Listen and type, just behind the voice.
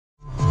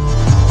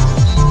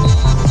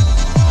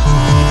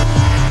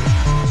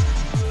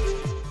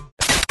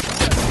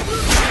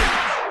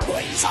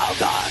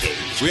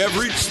We have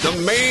reached the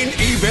main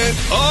event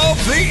of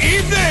the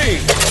evening.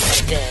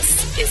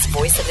 This is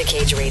Voice of the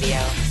Cage Radio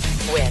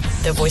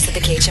with the voice of the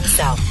cage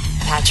himself,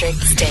 Patrick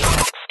Stanger.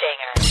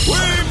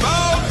 We're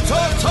about to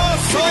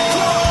tussle.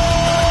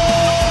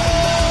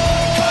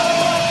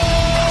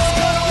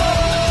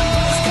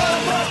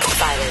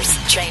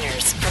 Fighters,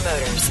 trainers,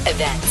 promoters,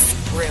 events,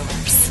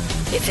 rumors.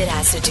 If it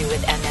has to do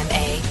with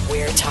MMA,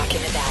 we're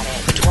talking about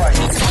it.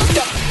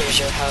 Here's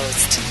your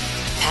host,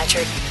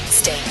 Patrick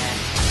Stanger.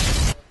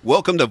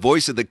 Welcome to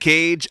Voice of the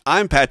Cage.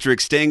 I'm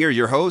Patrick Stanger,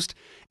 your host,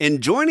 and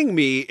joining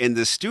me in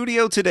the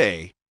studio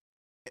today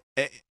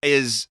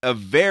is a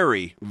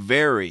very,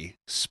 very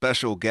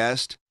special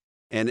guest,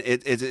 and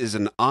it is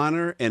an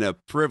honor and a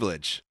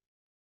privilege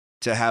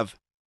to have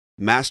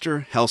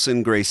Master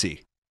Relson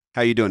Gracie.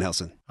 How you doing,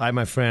 Relson? Hi,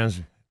 my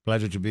friends.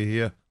 Pleasure to be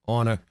here.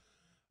 Honor.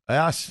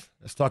 Yes,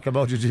 let's talk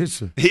about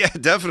Jiu-Jitsu. Yeah,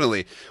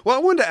 definitely. Well, I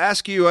wanted to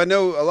ask you, I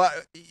know a lot,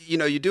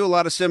 you do a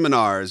lot of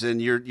seminars and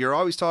you're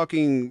always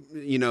talking,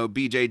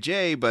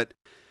 BJJ, but,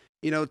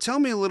 tell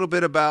me a little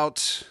bit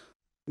about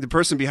the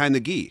person behind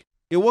the gi.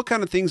 What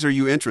kind of things are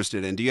you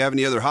interested in? Do you have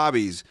any other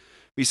hobbies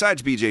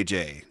besides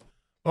BJJ?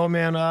 Oh,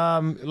 man,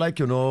 I'm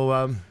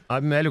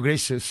Hélio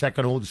Gracie's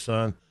second oldest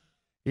son.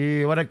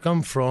 Where I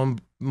come from,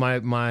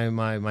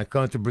 my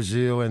country,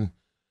 Brazil, and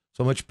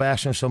so much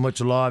passion, so much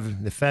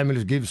love. The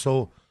family give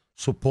so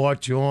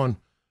support you on.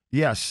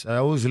 Yes, I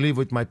always live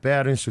with my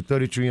parents to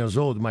 33 years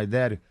old, my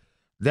daddy.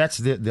 That's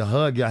the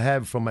hug I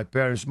have from my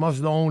parents.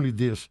 Most not only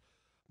this.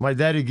 My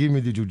daddy gave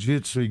me the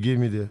jiu-jitsu, he gave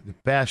me the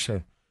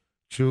passion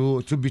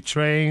to be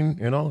trained,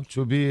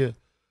 to be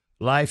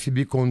life,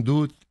 be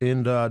conduct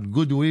in the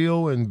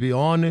goodwill and be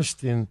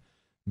honest and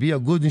be a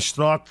good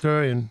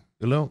instructor and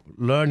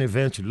learn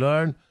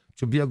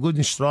to be a good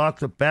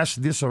instructor, pass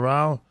this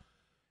around.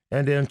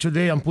 And then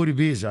today I'm pretty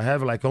busy. I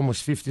have like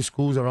almost 50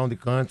 schools around the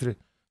country,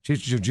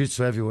 teach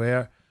jiu-jitsu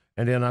everywhere.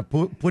 And then I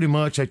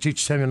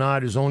teach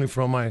seminars only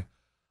from my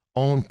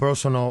own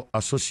personal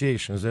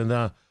associations. And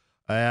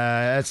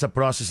that's a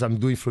process I'm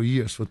doing for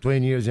years. For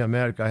 20 years in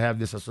America, I have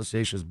these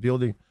associations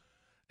building.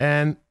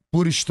 And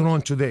pretty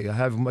strong today. I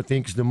have, I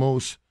think, the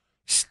most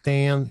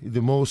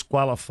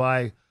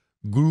qualified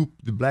group,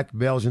 the black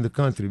belts in the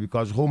country,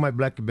 because all my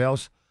black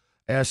belts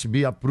has to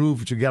be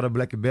approved to get a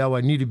black belt.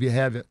 I need to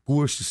have a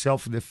course to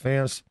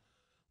self-defense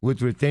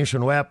with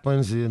retention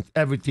weapons and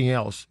everything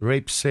else,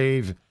 rape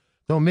save.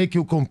 Don't make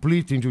you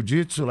complete in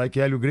jiu-jitsu like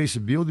Hélio Gracie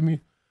built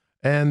me,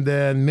 and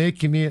then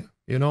make me,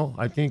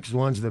 I think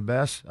one's the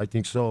best. I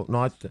think so,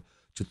 not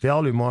to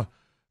tell you more,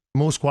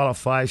 most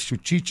qualified to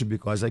teach,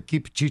 because I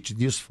keep teaching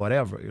this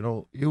forever.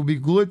 It'll be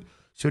good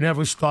so you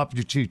never stop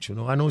to teach.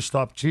 I don't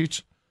stop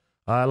teach.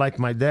 I like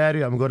my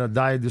daddy. I'm going to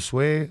die this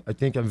way. I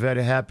think I'm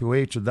very happy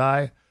way to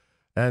die.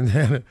 And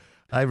then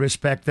I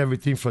respect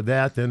everything for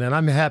that. And then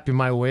I'm happy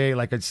my way,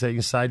 like I'd say,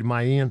 inside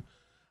my in.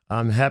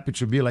 I'm happy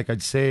to be, like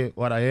I'd say,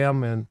 what I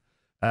am. And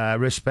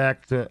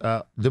respect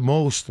the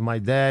most my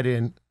daddy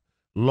and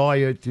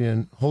loyalty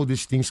and how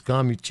these things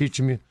come, he teach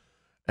me.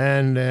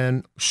 And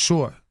then,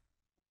 sure,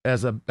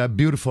 as a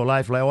beautiful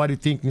life, like what I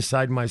think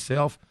inside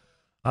myself,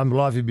 I'm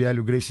loving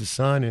Hélio Gracie's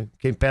son and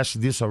can pass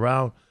this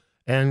around.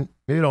 And,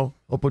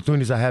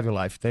 opportunities I have in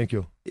life. Thank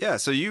you. Yeah,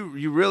 so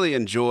you really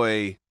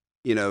enjoy,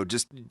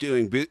 just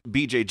doing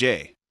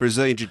BJJ,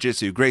 Brazilian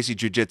Jiu-Jitsu, Gracie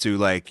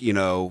Jiu-Jitsu,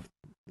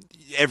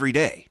 every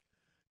day.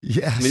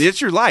 Yes. I mean,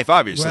 it's your life,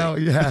 obviously. Well,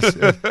 yes.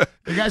 The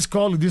guys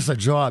call this a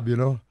job,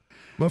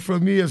 But for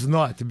me, it's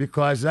not,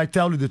 because I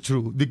tell you the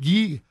truth. The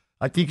gi,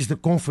 I think, is the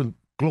comfort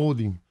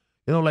clothing.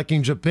 Like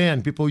in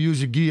Japan, people use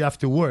the gi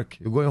after work.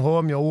 You're going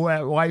home,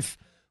 your wife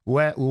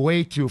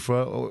wait you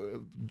for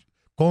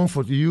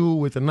comfort you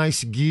with a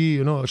nice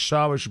gi, a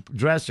shower,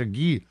 dress your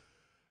gi.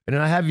 And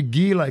then I have a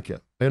gi like,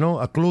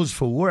 a clothes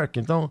for work.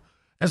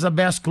 That's the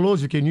best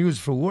clothes you can use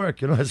for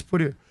work. It's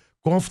pretty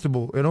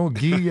comfortable,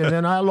 gi. And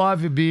then I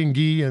love being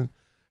gi, and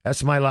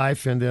that's my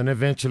life. And then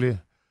eventually,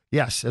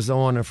 yes, it's an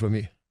honor for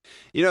me.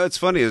 It's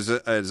funny. It's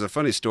a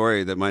funny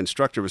story that my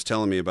instructor was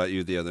telling me about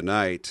you the other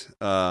night,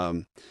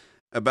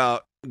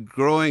 about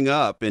growing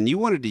up, and you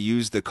wanted to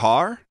use the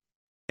car,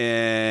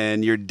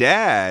 and your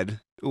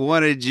dad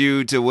wanted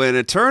you to win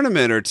a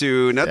tournament or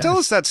two. Now, Tell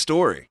us that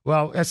story.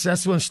 Well,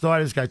 that's one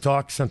story this guy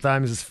talks.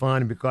 Sometimes it's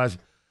funny because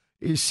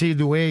you see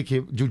the way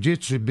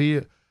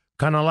jiu-jitsu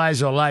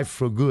canalize your life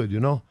for good,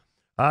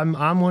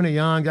 I'm when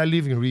young, I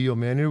live in Rio,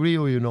 man. In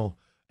Rio,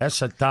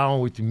 that's a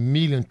town with a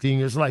million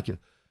things. It's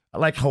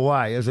like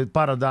Hawaii. It's a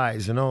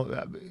paradise,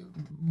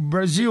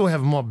 Brazil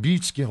have more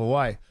beaches than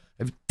Hawaii.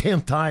 Have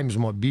 10 times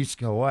more beaches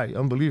than Hawaii.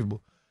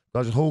 Unbelievable.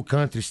 Because the whole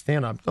country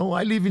stand up. So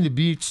I live in the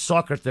beach,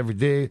 soccer every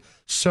day,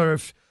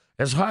 surf.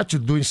 It's hard to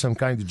do some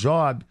kind of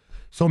job.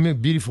 So many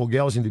beautiful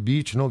girls in the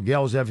beach,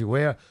 girls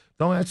everywhere.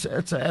 So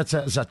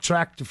it's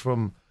attractive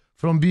from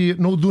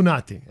do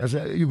nothing.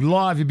 You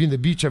love you be in the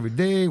beach every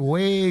day,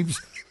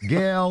 waves,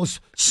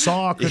 girls,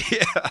 soccer.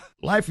 Yeah.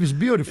 Life is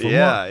beautiful.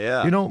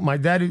 Yeah. My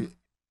daddy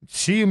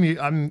see me,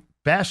 I'm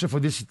passionate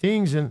for these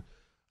things, and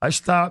I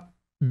start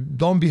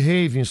don't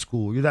behave in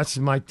school. That's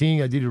my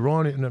thing. I did it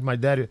wrong, and my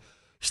daddy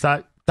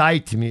start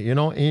tight me,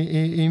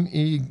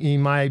 in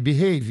my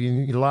behavior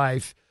in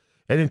life.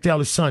 And then tell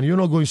his son,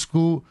 you're not going to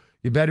school,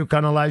 you better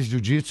canalize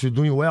jiu-jitsu, you're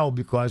doing well,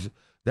 because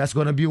that's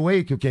going to be a way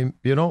you can,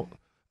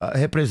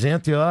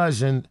 represent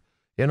us and,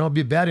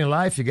 be better in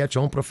life. You get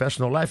your own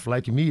professional life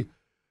like me.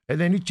 And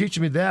then he teach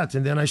me that.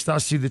 And then I start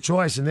to see the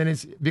choice. And then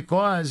it's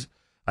because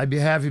I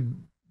behave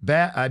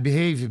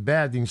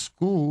bad in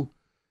school,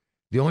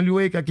 the only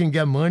way I can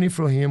get money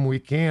from him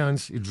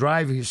weekends, he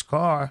drive his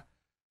car,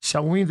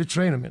 shall win the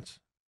tournament.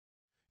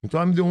 So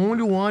I'm the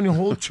only one in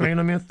whole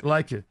tournament,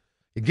 like you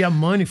get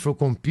money for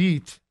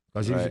compete.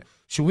 Because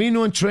if you win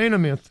one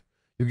tournament,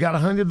 you got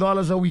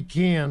 $100 a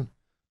weekend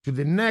to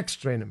the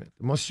next tournament.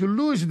 Once you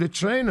lose the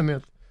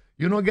tournament,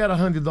 you don't get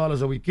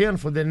 $100 a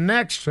weekend for the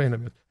next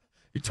tournament.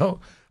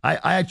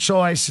 I had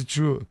choice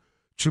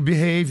to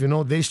behave,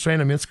 these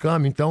tournaments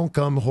come, então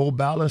come whole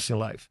balance in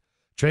life.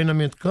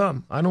 Tournament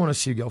come, I don't want to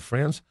see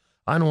girlfriends,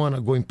 I don't want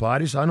to go in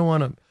parties, I don't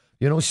want to,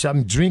 if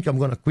I'm drink, I'm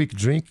going to quick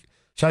drink.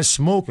 If I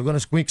smoke, I'm going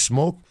to quick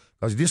smoke,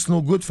 because this is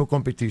no good for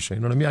competition,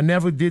 you know what I mean? I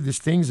never did these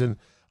things, and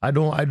I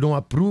don't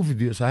approve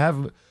this.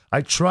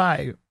 I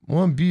try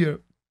one beer,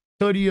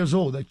 30 years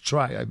old, I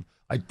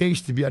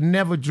taste beer. I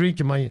never drink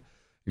in my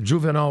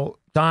juvenile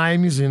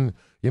times, in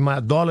my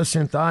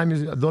adolescent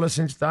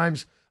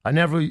times, I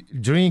never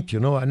drink,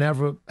 I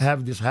never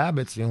have these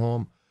habits in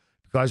home,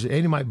 because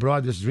any of my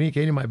brothers drink,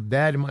 any of my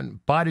dad, my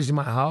parties in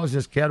my house,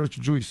 there's carrot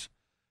juice.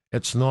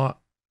 It's not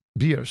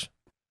beers.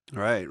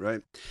 Right.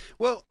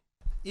 Well,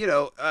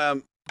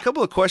 a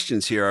couple of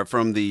questions here are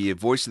from the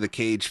Voice of the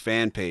Cage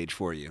fan page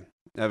for you.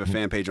 I have a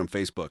fan page on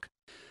Facebook.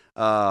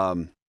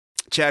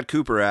 Chad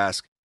Cooper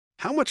asked,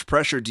 how much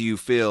pressure do you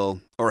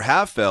feel or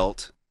have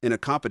felt in a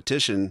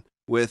competition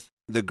with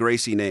the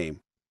Gracie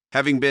name?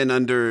 Having been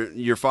under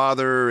your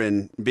father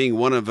and being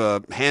one of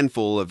a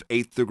handful of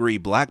 8th degree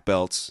black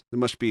belts, there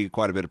must be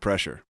quite a bit of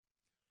pressure.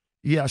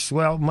 Yes,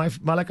 well,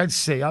 like I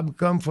say, I've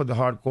come for the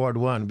hardcore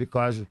one,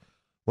 because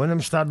when I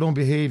start don't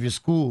behave in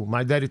school,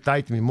 my daddy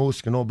tight me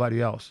most than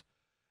nobody else.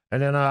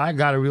 And then I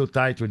got real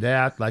tight with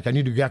that. Like, I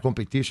need to get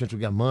competition to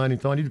get money,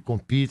 so I need to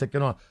compete.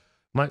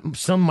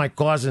 Some of my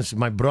cousins,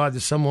 my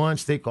brothers, some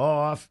ones take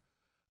off,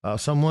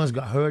 some ones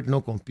got hurt, no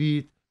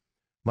compete.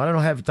 But I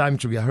don't have time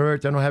to get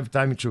hurt. I don't have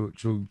time to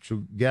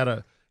get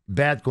a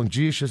bad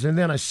conditions. And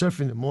then I surf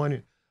in the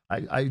morning.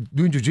 I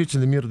do jiu-jitsu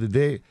in the middle of the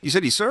day. You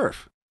said you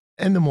surf?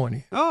 In the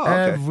morning. Oh,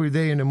 okay. Every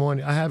day in the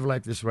morning. I have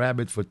like this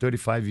rabbit for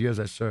 35 years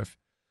I surf.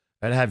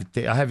 And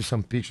I have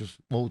some pictures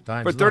old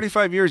times. For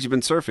 35 years you've been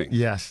surfing?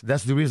 Yes.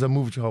 That's the reason I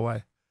moved to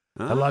Hawaii.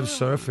 I love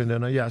surfing.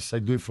 And yes, I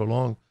do it for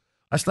long.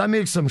 I started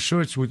making some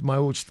shirts with my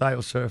old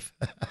style surf.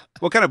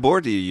 What kind of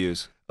board do you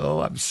use? Oh,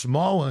 I'm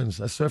small ones.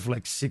 I surf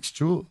like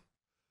 6'2".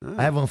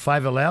 I have on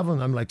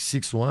 5'11". I'm like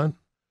 6'1".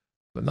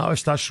 But now I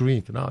start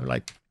shrinking.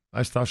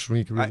 I start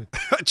shrinking. Really.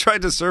 I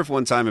tried to surf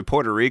one time in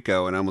Puerto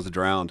Rico and I almost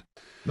drowned.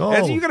 No.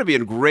 You got to be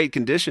in great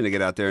condition to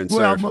get out there and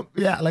surf.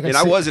 Yeah,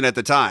 I wasn't at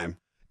the time.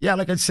 Yeah,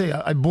 like I say,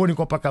 I born in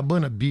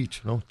Copacabana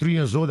Beach. 3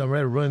 years old, I'm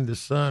ready to run in the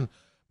sun.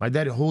 My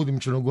daddy holding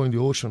me to not go in the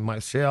ocean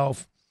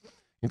myself.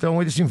 Então,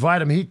 when he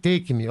invited me, he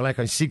taking me, like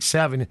I'm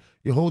 6'7",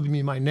 he holding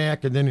me in my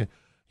neck, and then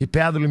he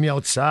paddling me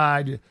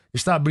outside. He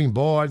started bringing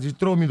boards, he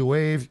throw me in the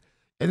wave.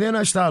 And then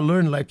I started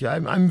learning, like,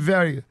 I'm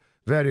very,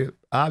 very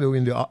able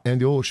in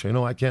the ocean.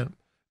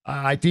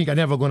 I think I'm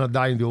never going to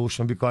die in the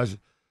ocean, because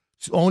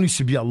it's only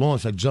to be alone.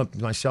 So I jump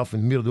myself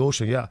in the middle of the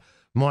ocean, yeah.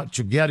 Not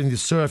to get in the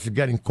surf,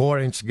 getting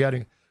currents,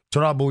 getting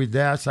trouble with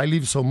that. So I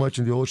live so much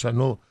in the ocean, I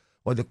know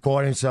what the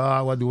currents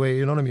are, what the way,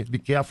 you know what I mean? Be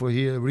careful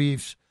here,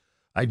 reefs.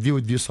 I deal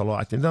with this a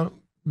lot. And then,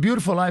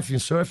 beautiful life in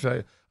surf,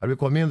 I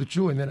recommend it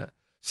too. And then,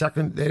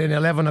 then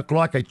 11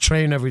 o'clock, I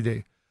train every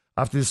day.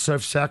 After the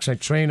surf section, I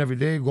train every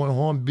day, going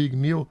home, big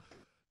meal,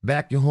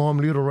 back home,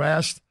 little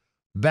rest,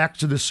 back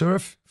to the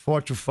surf,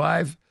 4 to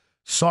 5,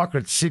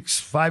 soccer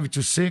 5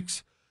 to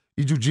 6,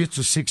 and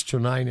jiu-jitsu 6 to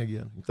 9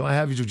 again. So I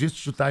have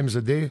jiu-jitsu 2 times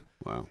a day,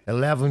 wow.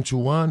 11 to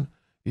 1,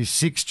 is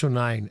 6 to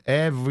 9,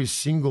 every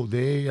single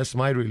day. That's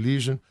my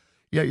religion.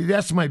 Yeah,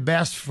 that's my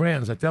best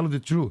friends, I tell you the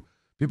truth.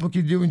 People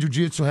can do in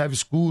jiu-jitsu, have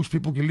schools,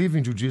 people can live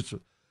in jiu-jitsu.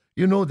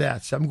 You know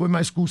that. So I'm going to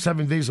my school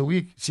 7 days a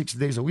week, 6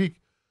 days a week.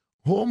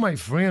 All my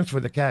friends for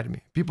the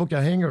academy. People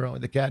can hang around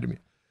the academy.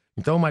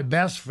 Então, my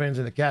best friends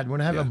in the academy.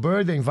 When I have a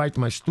birthday, I invite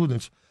my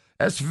students.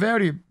 That's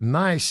very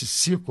nice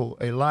circle,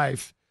 a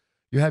life.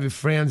 You have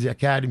friends, the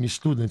academy,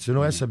 students.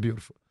 That's a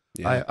beautiful.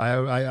 Yeah.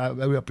 I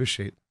really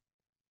appreciate.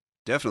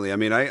 Definitely. I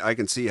mean, I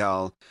can see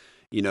how,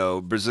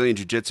 Brazilian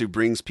Jiu-Jitsu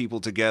brings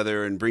people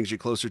together and brings you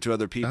closer to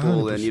other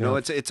people. 100%.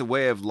 And, it's a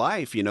way of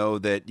life,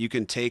 that you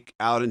can take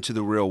out into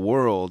the real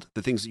world,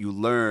 the things that you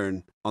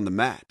learn on the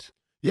mat.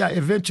 Yeah,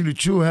 eventually,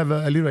 too, have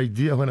a little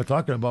idea when I'm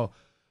talking about.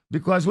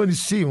 Because when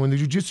the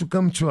Jiu-Jitsu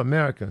come to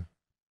America,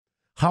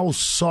 how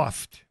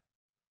soft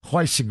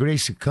Royce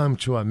Gracie come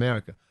to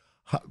America.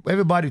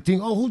 Everybody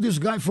think, who this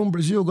guy from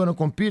Brazil going to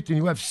compete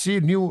in UFC,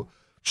 new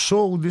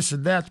show, this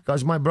and that.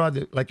 Because my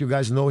brother, like you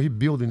guys know, he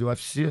built in the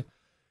UFC.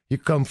 He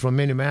come from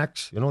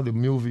Manimax, the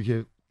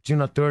movie,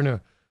 Tina Turner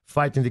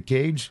fight in the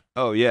cage.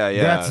 Oh, yeah.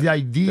 That's the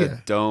idea.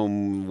 The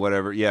dome,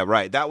 whatever. Yeah,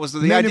 right. That was the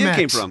Minimax, idea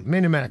came from.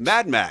 Minimax.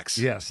 Mad Max.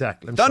 Yeah,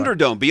 exactly.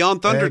 Thunderdome,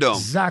 Beyond Thunderdome.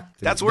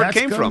 Exactly. That's where it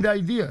came from. The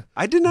idea.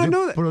 I did not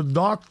know that. The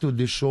product of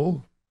the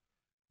show,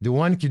 the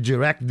one who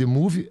direct the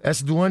movie,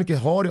 that's the one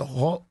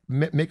who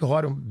make a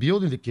horror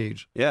building the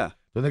cage. Yeah.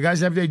 So the guys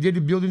have the idea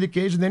to build in the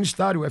cage and then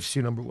start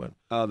UFC #1.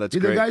 Oh, that's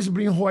great. The guys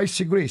bring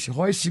Royce Gracie.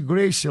 Royce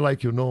Gracie,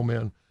 like you know,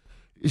 man,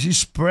 his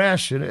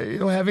expression. You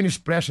don't have any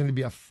expression to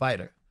be a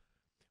fighter.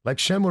 Like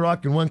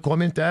Shamrock in one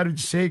commentary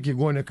to say he's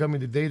going to come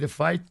in the day of the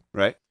fight.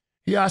 Right.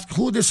 He asked,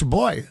 who this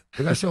boy?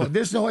 The guy said,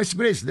 this is Royce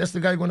Gracie. That's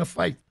the guy going to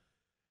fight.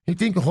 He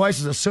think Royce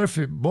is a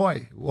surfer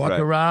boy. Walk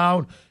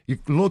around. You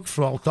look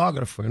for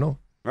autographer, you know.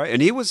 Right.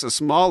 And he was a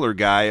smaller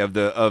guy of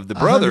the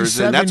brothers.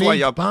 And that's why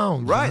y'all...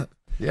 pounds. Right.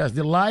 Yes,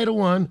 the lighter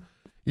one.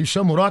 You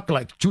Shamrock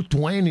like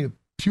 220,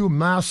 pure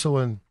muscle.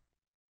 And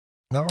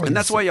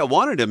that's why y'all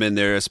wanted him in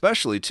there,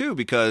 especially, too,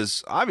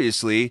 because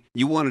obviously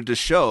you wanted to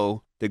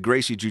show that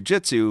Gracie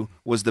Jiu-Jitsu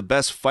was the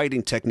best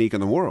fighting technique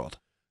in the world.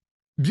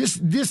 This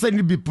need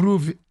to be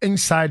proved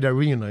inside the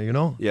arena, you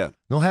know? Yeah.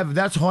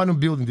 That's how I'm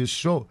building this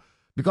show,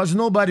 because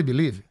nobody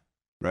believes it.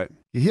 Right.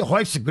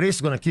 Royce Gracie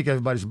is going to kick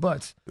everybody's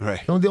butts.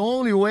 Right. So the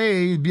only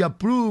way it be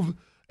approved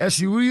as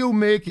he will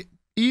make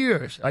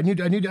ears. I need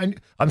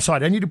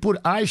to put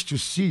eyes to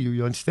see you.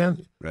 You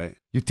understand? Right.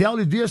 You tell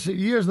it this,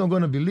 ears not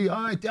going to believe.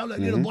 I tell that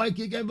little boy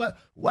kick everybody.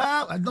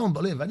 Well, I don't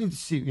believe. I need to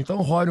see.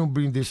 Então, Roy don't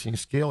bring this in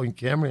scale, in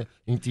camera,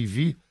 in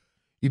TV.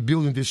 He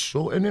building this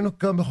show, and then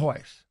come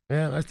Royce.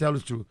 Man, I tell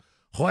the truth.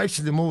 Royce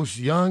is the most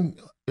young,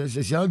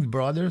 his young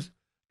brothers,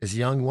 his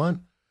young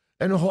one,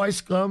 and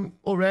Royce come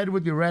already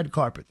with the red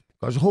carpet.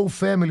 Because the whole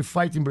family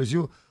fight in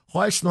Brazil.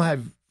 Royce don't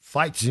have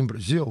fights in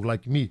Brazil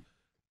like me.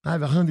 I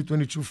have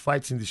 122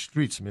 fights in the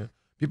streets, man.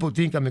 People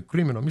think I'm a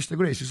criminal. Mr.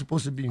 Gracie, you're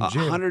supposed to be in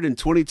jail.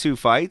 122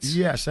 fights?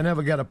 Yes, I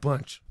never got a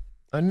punch.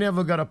 You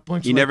never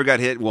got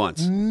hit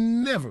once?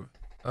 Never.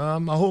 I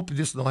hope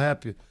this don't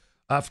happen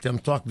after I'm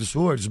talking these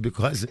words,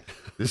 because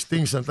this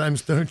thing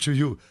sometimes turns to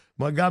you.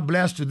 But God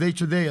bless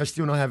today, I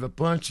still don't have a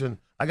punch. And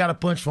I got a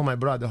punch from my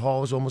brother.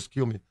 Halls almost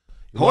killed me.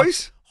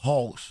 Royce?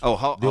 Halls.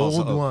 Oh, the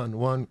old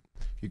one.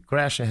 He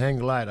crashed and hang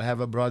glider. I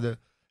have a brother.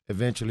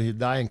 Eventually, he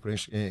died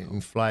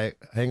in fly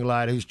hang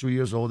glider. He's 2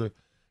 years older.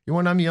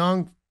 When I'm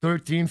young,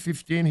 13,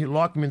 15, he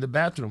locked me in the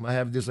bathroom. I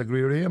have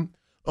disagreed with him.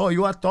 Oh,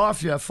 you are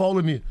tough. Yeah,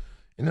 follow me.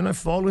 And then I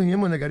follow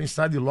him. When I got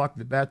inside, he locked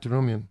the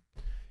bathroom. And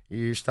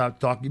he started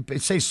talking.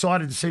 Say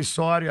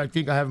sorry. I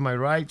think I have my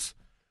rights.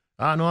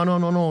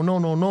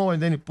 No.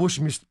 And then he pushed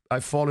me. I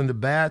fall in the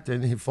bath,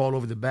 and he fall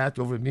over the bath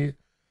over me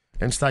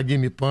and started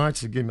giving me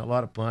punches. He gave me a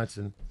lot of punches.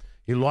 And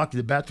he locked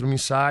the bathroom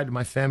inside.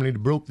 My family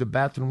broke the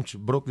bathroom,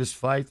 broke this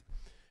fight.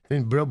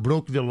 Then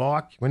broke the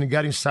lock. When he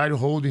got inside,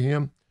 holding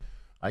him,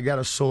 I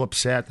got so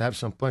upset. I have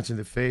some punch in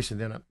the face,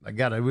 and then I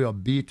got a real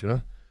beat, you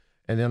know.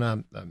 And then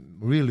I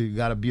really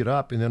got beat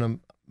up, and then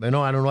I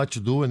don't know what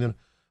to do. And then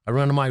I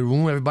run to my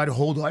room. Everybody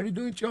hold, what are you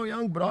doing to your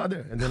young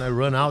brother? And then I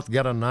run out,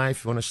 get a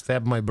knife, want to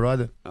stab my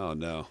brother. Oh,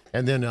 no.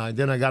 And then I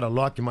got a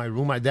lock in my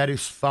room. My daddy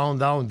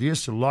found out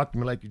this, locked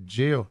me like in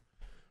jail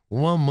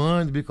 1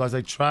 month because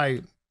I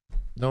tried,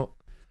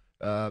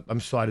 I'm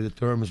sorry, the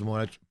term is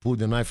more. I pulled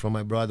the knife from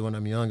my brother when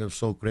I'm young. I was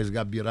so crazy,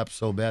 got beat up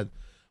so bad.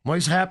 But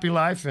it's happy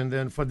life, and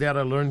then for that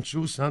I learned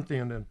to something,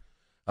 and then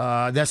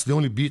that's the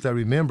only beat I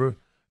remember.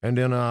 And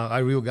then I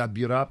really got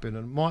beat up, and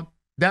then more,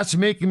 that's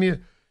making me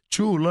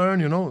to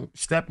learn,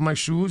 step my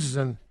shoes,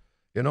 and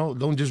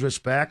don't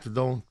disrespect,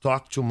 don't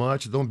talk too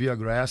much, don't be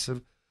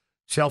aggressive,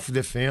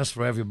 self-defense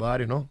for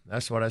everybody.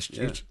 That's what I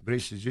teach.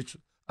 Gracie Jiu-Jitsu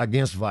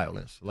against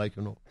violence,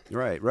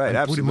 Right, I'm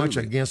absolutely. pretty much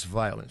against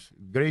violence.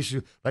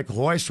 Gracie, like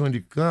Royce, when he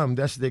come,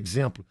 that's the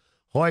example.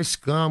 Royce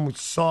come with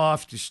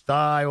soft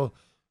style,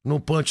 no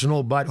punch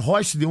nobody.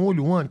 Royce is the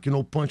only one can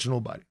no punch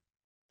nobody.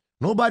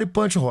 Nobody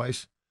punch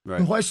Royce.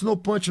 Right. And Royce no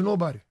punch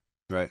nobody.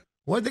 Right.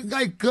 Why the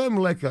guy come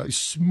like a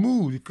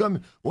smooth? He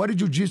come. What did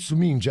Jiu-Jitsu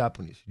mean in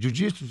Japanese?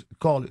 Jiu-Jitsu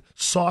call it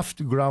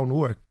soft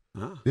groundwork.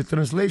 The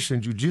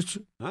translation,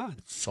 Jiu-Jitsu,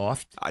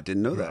 soft. I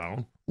didn't know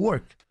ground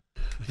work.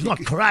 It's not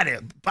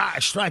karate,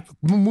 strike,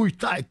 Muay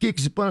Thai,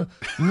 kicks,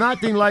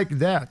 nothing like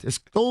that. It's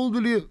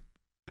totally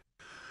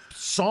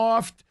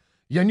soft.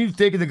 You need to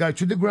take the guy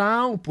to the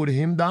ground, put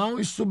him down,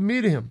 and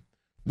submit him.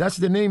 That's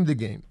the name of the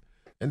game.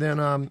 And then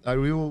I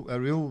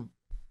will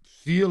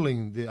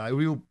feeling, I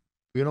will,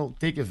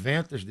 take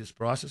advantage of this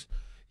process.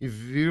 It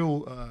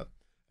will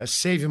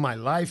save my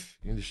life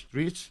in the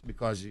streets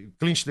because you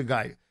clinch the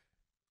guy.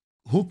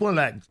 Hook one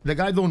leg. The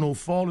guy don't know,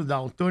 fall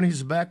down, turn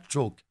his back,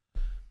 choke.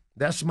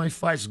 That's my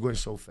fights going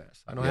so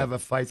fast. I don't have a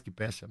fight que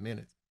pass a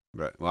minute.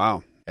 Right.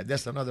 Wow.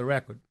 That's another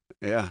record.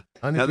 Yeah.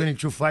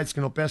 122 fights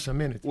que não pass a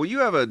minute. Well, you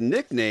have a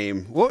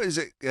nickname. What is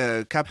it?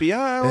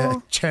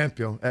 Campeão?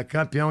 Champion.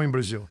 Campeão in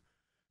Brazil.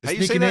 How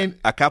you say that?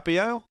 A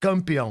campeão?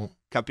 Campeão.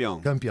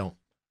 Campeão.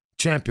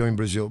 Champion in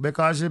Brazil.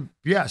 Because,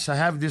 yes, I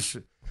have this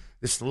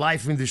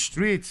life in the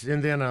streets,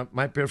 and then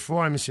my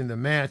performance in the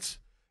mats,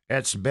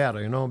 that's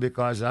better,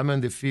 because I'm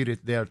undefeated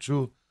there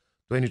too.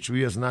 22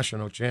 years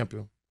national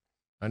champion.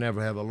 I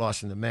never have a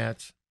loss in the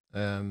mats.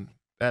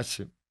 That's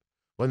it.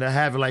 When I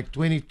have like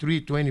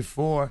 23,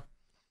 24,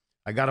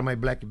 I got my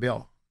black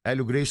belt.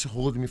 Hélio Gracie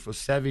hold me for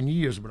 7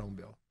 years, brown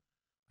belt.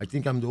 I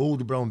think I'm the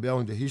old brown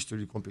belt in the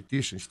history of the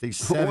competition. Stay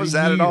 7 years. What was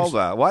that at all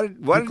about? Why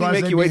did he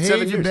make you wait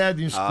 7 years? Bad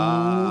in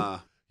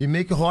school. He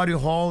make Hardy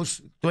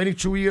Halls.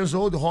 22 years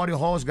old, Hardy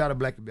Halls got a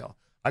black belt.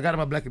 I got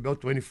my black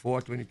belt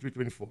 24, 23,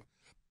 24.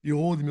 He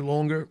hold me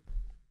longer.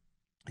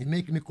 He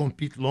make me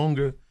compete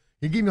longer.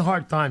 He give me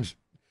hard times.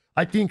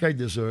 I think I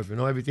deserve,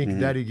 everything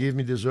that he gave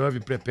me deserve. He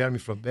prepare me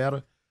for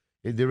better.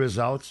 The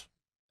results.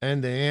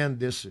 And the end,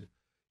 this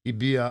it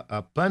be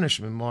a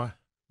punishment more,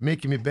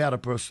 making me better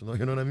person.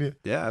 You know what I mean?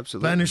 Yeah,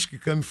 absolutely. Punish can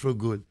come for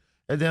good.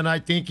 And then I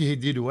think he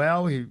did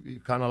well. He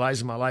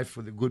canalized my life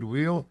for the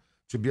goodwill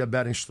to be a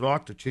better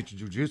instructor, teach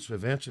jiu-jitsu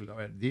eventually.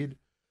 I did.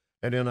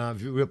 And then I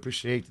really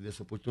appreciate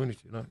this opportunity,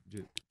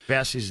 to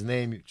pass his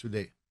name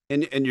today.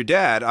 And your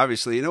dad,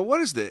 obviously,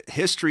 what is the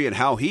history and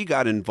how he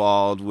got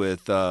involved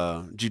with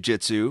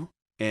jiu-jitsu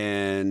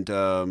and,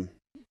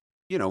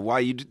 why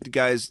you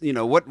guys,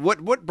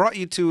 what brought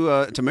you to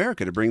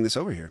America to bring this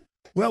over here?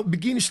 Well,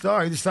 it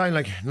started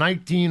like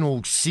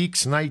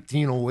 1906,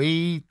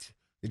 1908,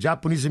 the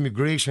Japanese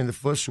immigration, the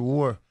first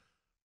war.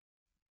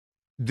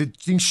 The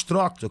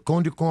instructor,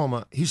 Konde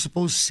Koma, he's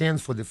supposed to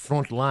send for the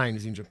front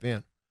lines in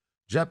Japan.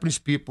 Japanese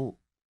people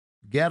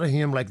gather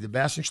him like the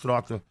best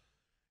instructor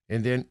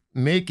and then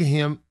make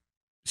him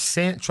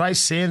try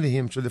sending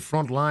him to the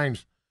front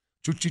lines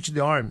to teach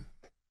the army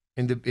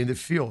in the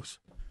fields.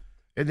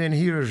 And then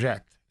he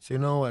reject. Say,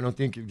 no, I don't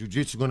think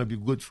jiu-jitsu is going to be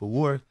good for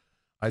war.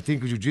 I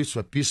think jiu-jitsu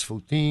is a peaceful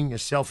thing, a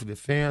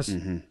self-defense.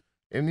 Mm-hmm.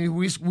 And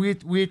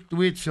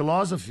with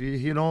philosophy,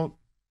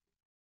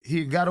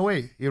 he got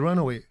away. He ran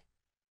away.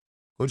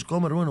 Coach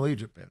Koma run away,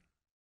 Japan.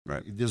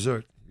 Right. He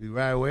desert. He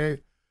ran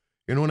away.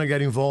 You don't want to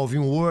get involved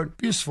in war.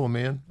 Peaceful,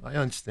 man. I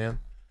understand.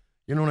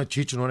 You don't want to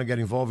cheat. You don't want to get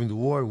involved in the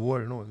war.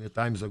 The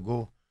times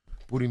ago,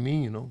 pretty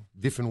mean,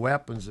 different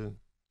weapons and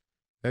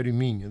very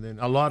mean. And then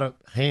a lot of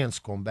hands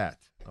combat.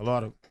 A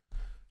lot of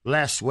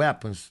less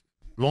weapons,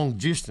 long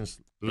distance,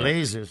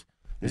 lasers.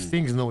 These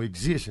things don't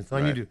exist. So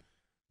I need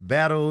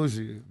battles,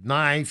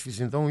 knives,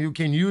 and you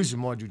can use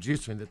more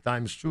jiu-jitsu in the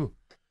times too.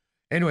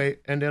 Anyway,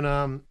 and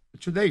then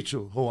today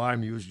too, whole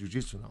army use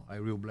jiu-jitsu now. I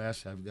real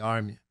blessed have the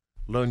army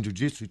learn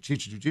jiu-jitsu,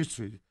 teach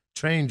jiu-jitsu,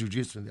 train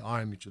jiu-jitsu in the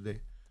army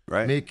today.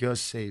 Right. Make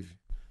us safe.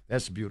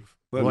 That's beautiful.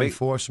 Law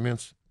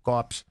enforcement,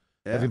 cops,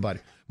 everybody.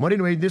 But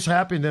anyway, this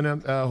happened,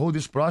 and hold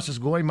this process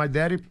going. My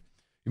daddy,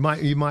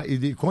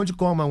 the Conde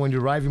Koma, when he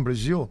arrived in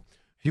Brazil,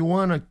 he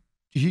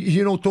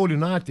told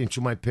nothing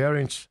to my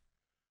parents.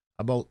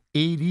 About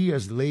 8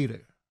 years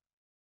later,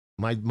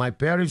 my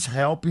parents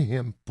helping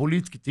him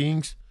political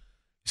things.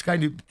 He's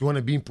kind of want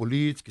to be in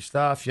political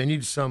stuff. I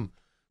need some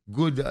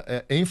good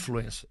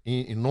influence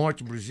in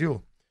North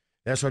Brazil.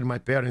 That's what my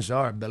parents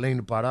are, Belém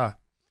do Pará.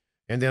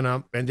 And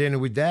then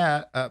with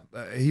that,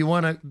 he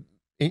want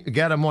to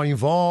get more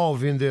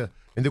involved in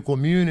the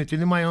community.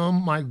 And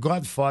my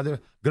grandfather,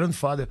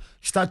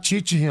 start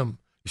teaching him.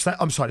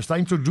 Start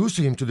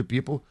introducing him to the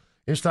people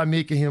and start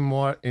making him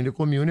more in the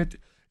community.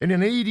 And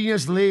then 8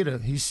 years later,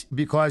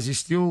 because he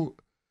still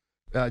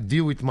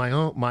deal with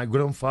my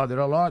grandfather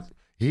a lot,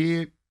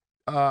 he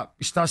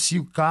starts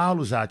seeing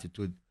Carlos'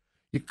 attitude.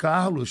 And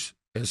Carlos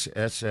is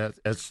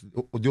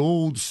the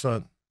old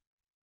son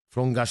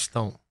from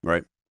Gastão.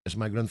 Right. That's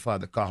my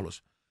grandfather,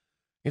 Carlos.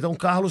 Então,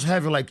 Carlos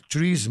have like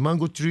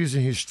mango trees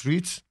in his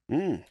streets.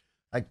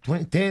 Like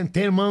 10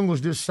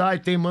 mangoes this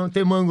side, 10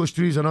 mangoes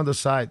trees another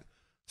side,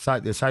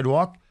 the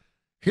sidewalk.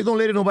 He don't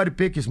let nobody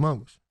pick his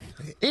mangoes.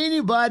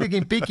 Anybody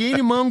can pick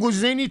any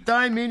mangoes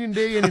anytime, any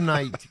day, any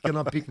night. He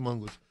cannot pick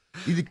mangoes.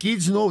 And the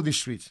kids know the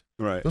streets.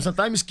 Right. So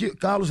sometimes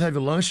Carlos have a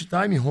lunch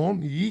time at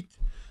home, he eat.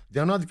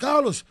 They're not,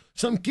 Carlos,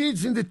 some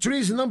kids in the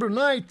trees number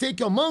 9, take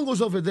your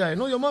mangoes over there.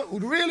 No, your mango,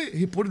 really?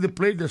 He put the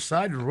plate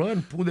aside,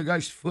 run, pull the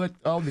guy's foot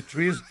out the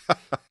trees,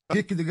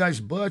 kick the guy's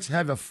butts,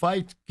 have a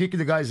fight, kick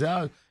the guys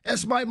out.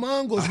 That's my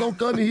mangoes, don't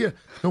come here.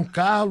 No,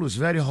 Carlos,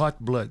 very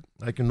hot blood.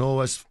 Like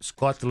as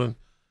Scotland.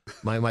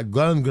 My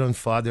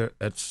grandfather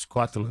at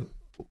Scotland,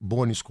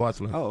 born in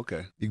Scotland. Oh,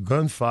 okay. The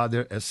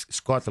grandfather as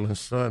Scotland's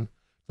son.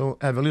 So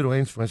have a little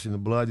influence in the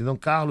blood.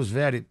 Carlos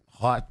very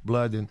hot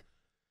blood and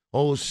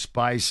always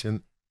spice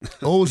and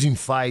always in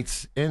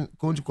fights. And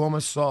Conde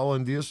Koma saw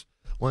on this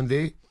one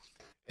day.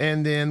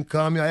 And then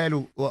come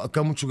to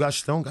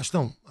Gastão.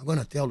 Gastão, I'm going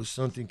to tell you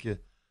something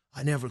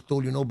I never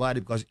told you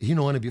nobody because he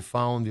don't want to be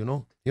found,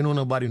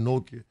 nobody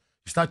know.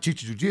 Start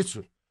teaching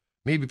jiu-jitsu.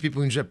 Maybe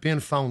people in Japan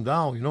found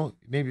out,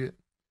 maybe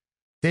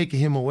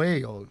taking him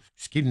away or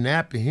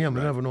kidnapping him.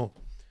 Right. You never know.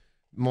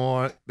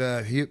 More,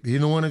 he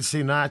don't want to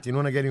say nothing. He don't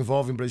want to get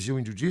involved in Brazil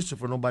in jiu-jitsu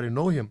for nobody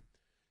know him.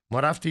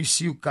 But after he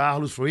see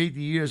Carlos for 8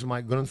 years,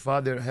 my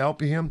grandfather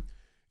helping him,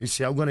 he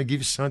said, I'm going to give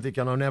you something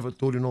and I never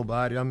told you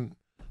nobody. I'm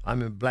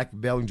a black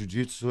belt in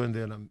jiu-jitsu and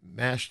then I'm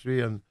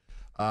mastery and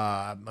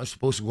I'm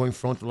supposed to go in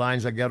front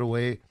lines. I get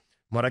away.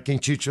 But I can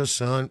teach your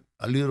son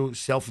a little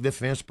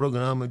self-defense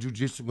program, a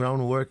jiu-jitsu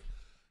groundwork.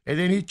 And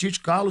then he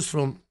teach Carlos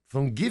from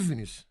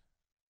giveness.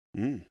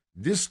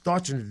 this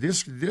touching,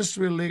 this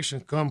relation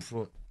come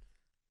from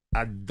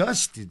a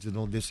dusty to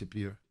don't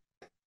disappear.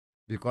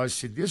 Because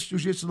se this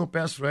jiu-jitsu não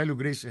pass for Hélio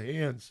Gracie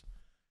hands,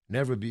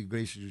 never be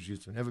Gracie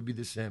jiu-jitsu, never be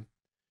the same.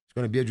 It's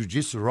going to be a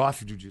jiu-jitsu,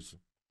 rough jiu-jitsu.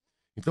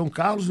 Então,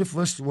 Carlos the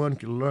first one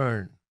to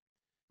learn.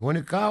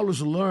 When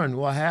Carlos learned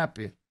what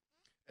happened,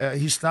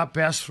 he stopped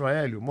pass for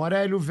Hélio. More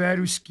Hélio,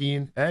 very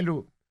skin.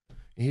 Hélio,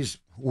 his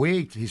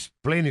weight, his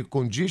playing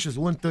conditions,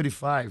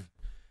 135.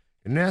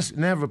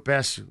 Never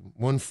passed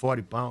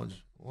 140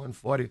 pounds.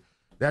 140,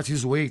 that's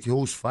his weight. He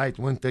holds fight,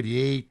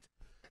 138.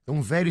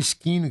 Então, very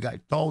skin guy,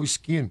 tall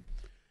skin.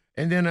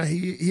 And then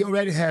he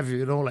already have,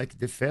 like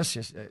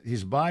defense,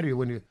 his body,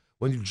 when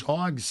he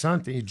jog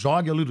something, he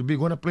jog a little bit.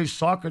 When I play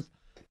soccer,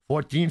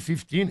 14,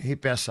 15, he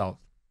pass out.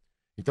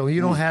 Então, he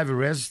don't have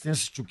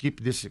resistance to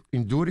keep this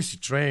endurance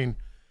train.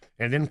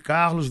 And then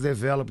Carlos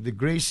developed the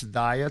Gracie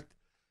diet.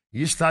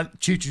 He started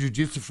teaching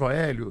jiu-jitsu for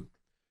Hélio.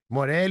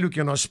 More Hélio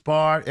cannot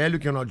spar,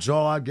 Hélio cannot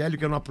jog, Hélio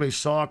cannot play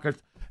soccer.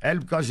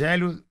 Hélio, because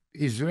Hélio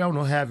is well,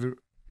 not have,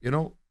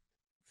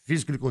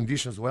 physical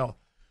conditions well.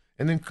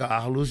 And then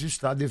Carlos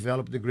started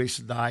developing the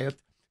Gracie diet.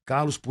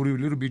 Carlos put a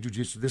little bit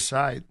jiu-jitsu to the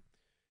side.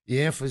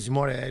 He emphasized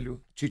more Hélio,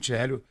 teach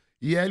Hélio.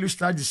 E Hélio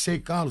started to say,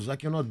 Carlos, I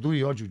cannot do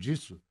your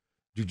jiu-jitsu.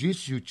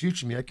 Jiu-jitsu, you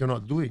teach me, I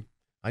cannot do it.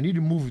 I need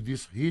to move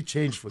this, he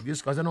changed for this,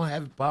 because I don't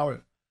have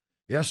power.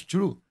 Yes,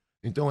 true.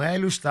 Então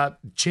Hélio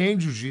started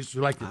change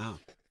jiu-jitsu, like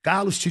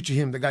Carlos teach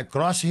him, the guy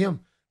cross him,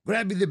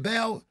 grab the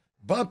bell,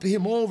 bump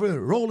him over,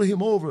 roll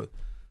him over.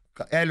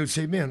 Hélio would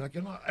say, man, I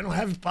don't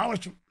have power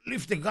to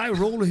lift the guy,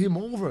 roll him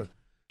over.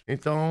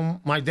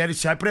 Então, my daddy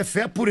said, I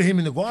prefer put him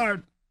in the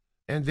guard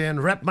and then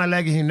wrap my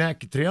leg in his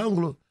neck,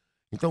 triângulo.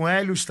 Então,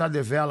 Hélio está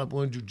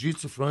developing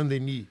jiu-jitsu from the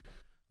knee.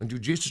 And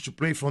jiu-jitsu to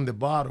play from the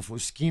bottom for a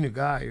skinny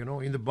guy,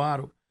 in the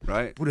bottom.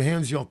 Right. Put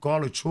hands in your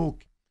collar,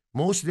 choke.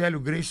 Most of the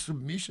Hélio Gracie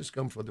submissions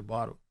come from the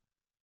bottom.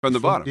 From the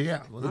bottom?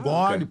 Yeah, from the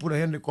guard, okay. You put a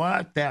hand in the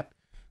collar, tap.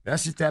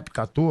 That's the tap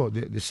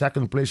Cator, the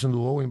second place in the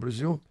world in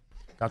Brazil.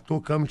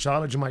 Cator come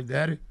challenge my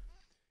daddy.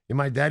 And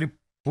my daddy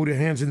put his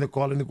hands in the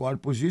collar in the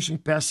guard position,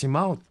 pass him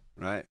out.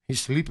 Right. He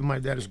sleep in my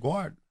daddy's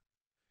guard.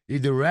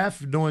 If the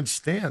ref don't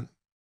understand,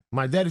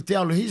 my daddy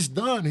tell him, he's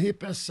done. He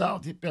pass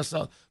out.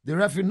 The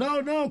ref,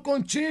 no,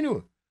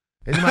 continue.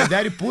 And my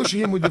daddy push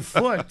him with the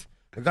foot.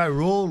 The guy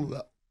roll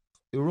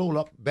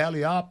up,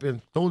 belly up,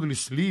 and totally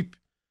sleep.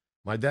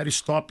 My daddy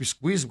stop,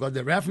 squeeze, because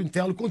the referee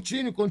tell him,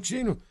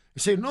 continue. He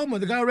say, no, man,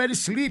 the guy already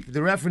sleep.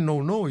 The referee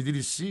no, he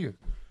didn't see you.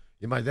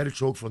 And my daddy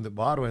choked from the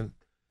bottom and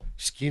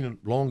skin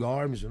long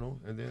arms, and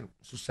then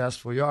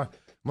successful yard.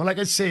 But like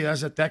I say,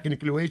 that's a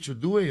technical way to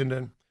do it, and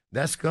then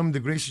that's come the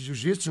Gracie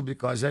Jiu-Jitsu,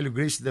 because Hélio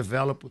Gracie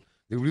developed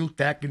the real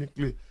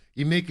technically.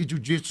 He make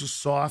Jiu-Jitsu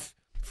soft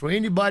for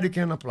anybody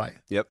can apply.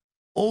 Yep.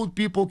 Old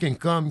people can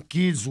come,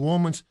 kids,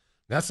 women.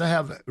 That's I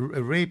have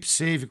a rape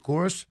save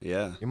course.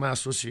 Yeah. In my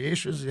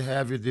associations, you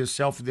have the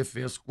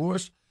self-defense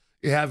course.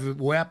 You have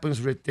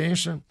weapons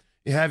retention.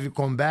 You have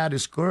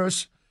combatants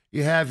course.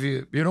 You have,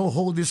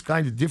 all this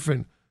kind of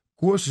different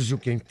courses you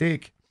can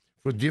take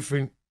for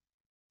different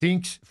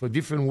things, for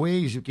different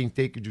ways you can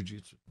take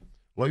jiu-jitsu.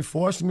 Law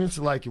enforcement,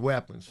 like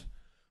weapons.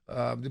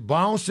 The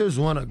bouncers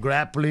want to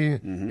grappling,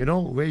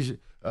 ways.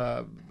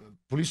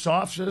 Police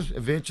officers,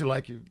 eventually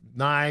like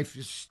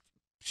knives,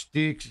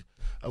 sticks,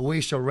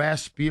 ways to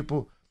arrest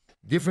people.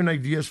 Different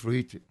ideas for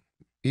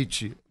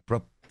each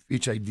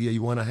idea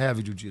you want to have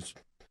in jiu-jitsu.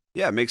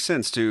 Yeah, it makes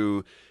sense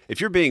to,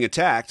 if you're being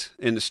attacked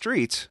in the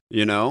streets,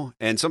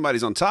 and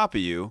somebody's on top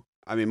of you,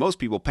 I mean, most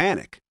people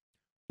panic.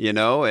 And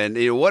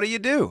what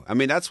do? I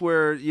mean, that's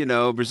where,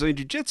 Brazilian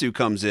Jiu-Jitsu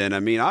comes in. I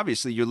mean,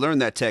 obviously, you learn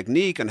that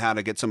technique on how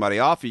to get somebody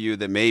off of you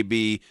that may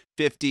be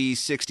 50,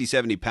 60,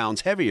 70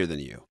 pounds heavier than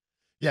you.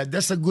 Yeah,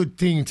 that's a good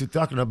thing to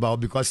talking about,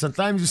 because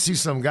sometimes you see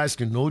some guys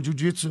can know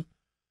Jiu-Jitsu.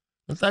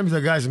 Sometimes the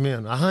guys,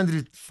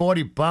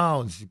 140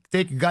 pounds,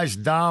 take guys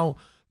down,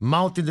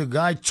 mounting the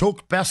guy,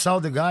 choke, pass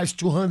out the guys,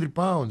 200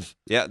 pounds.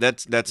 Yeah,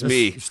 that's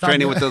me,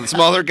 training with the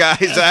smaller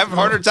guys. I have a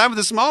harder time with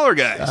the smaller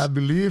guys. I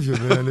believe you,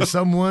 man. If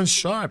someone's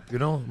sharp,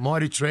 more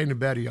you train, the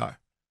better you are.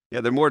 Yeah,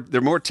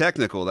 they're more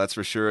technical, that's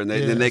for sure, and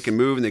then they can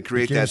move and they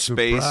create that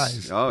space.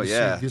 Surprise. Oh,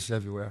 yeah. See this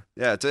everywhere.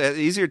 Yeah, it's an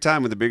easier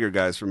time with the bigger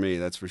guys for me,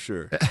 that's for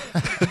sure.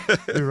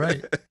 You're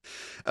right.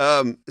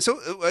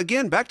 So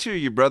again, back to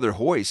your brother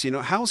Royce.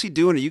 How's he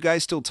doing? Are you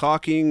guys still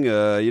talking?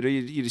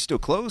 You still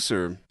close,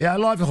 or? Yeah, I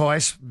love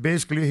Royce.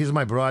 Basically, he's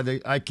my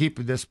brother. I keep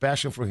this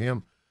passion for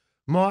him.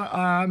 More,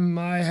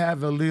 I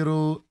have a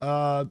little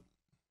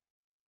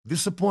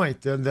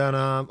disappointed, and then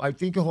I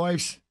think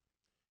Royce,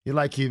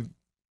 he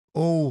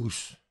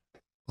owes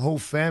whole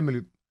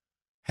family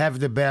have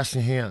the best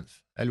in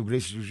hands. Hélio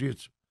Gracie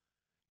Jiu-Jitsu.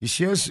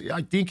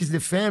 I think it's the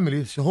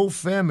family, the whole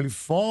family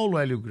follow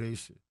Hélio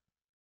Gracie.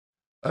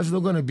 That's not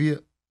going to be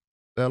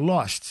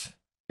lost.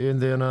 And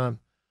then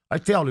I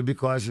tell you,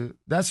 because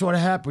that's what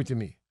happened to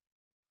me.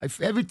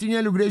 Everything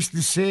Hélio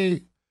Gracie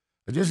say,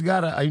 I just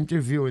got an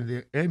interview in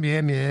the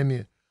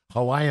MMM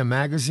Hawaiian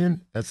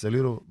magazine. That's a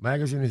little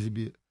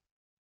magazine.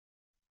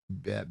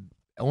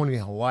 Only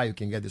in Hawaii you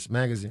can get this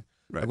magazine.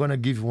 Right. I'm gonna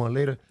give you one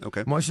later.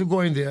 Okay. Once you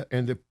go in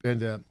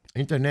the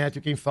internet,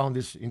 you can find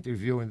this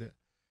interview in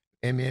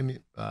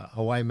the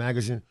Hawaii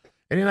magazine,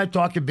 and then I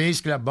talk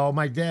basically about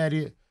my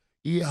daddy,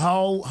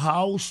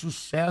 how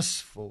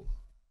successful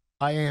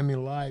I am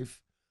in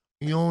life.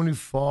 You only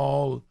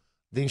follow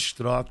the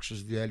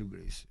instructions of Hélio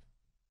Gracie.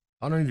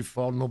 I don't really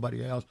follow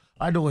nobody else.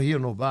 I don't hear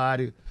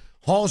nobody.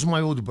 Hall's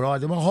my old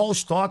brother. My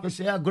Hall's talk. I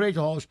say, yeah, great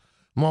Hall's.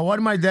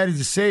 What my daddy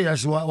say,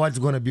 that's what's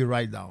going to be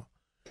right now.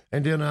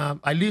 And then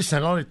I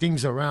listen a lot of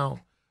things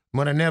around,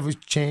 but I never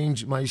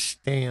change my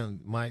stand,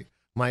 my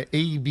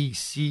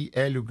ABC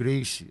Hélio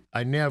Gracie.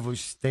 I never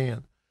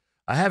stand.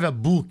 I have a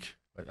book.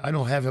 I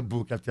don't have a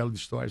book. I tell the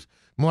stories.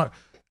 More,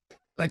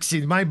 like,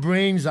 see, my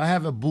brains, I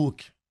have a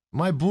book.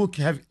 My book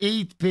have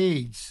 8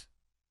 pages.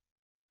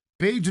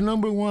 Page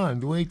number 1,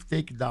 the way to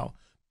take it down.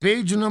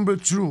 Page number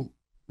 2,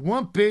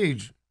 1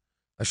 page.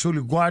 I show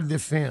you guard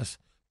defense.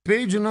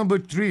 Page number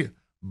 3,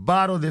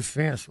 battle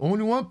defense.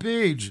 Only 1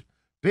 page.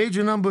 Page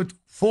number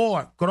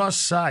 4, cross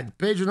side.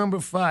 Page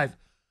number 5,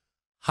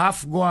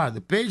 half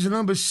guard. Page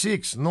number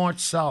 6, north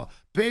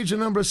south. Page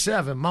number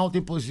 7,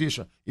 mounting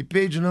position. And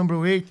page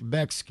number 8,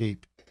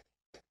 backscape.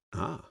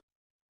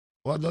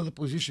 What other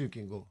position you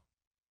can go?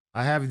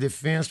 I have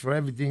defense for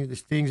everything,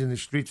 these things in the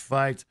street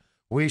fight.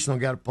 Ways to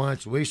get a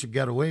punch, ways to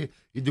get away,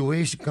 and the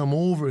ways to come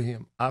over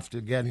him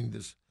after getting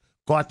this,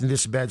 caught in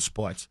this bad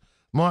spots.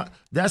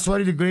 That's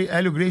what the great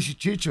Hélio Gracie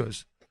teaches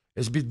us,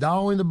 is be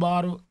down in the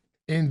bottle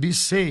and be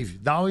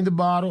safe. Down in the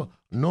bottle,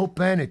 no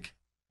panic.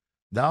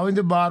 Down in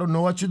the bottle,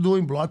 know what you're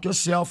doing, block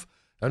yourself.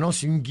 And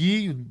also in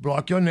gi, you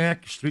block your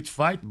neck, street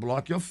fight,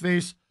 block your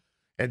face.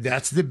 And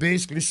that's the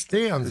basically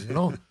stands, you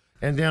know.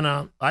 And then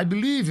I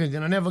believe in it,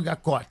 and I never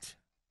got caught.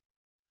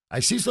 I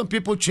see some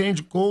people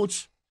change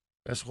coach.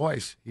 That's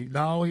Royce.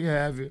 Now he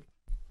have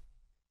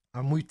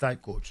a Muay Thai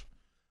coach.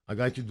 A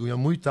guy to do a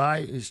Muay Thai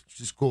is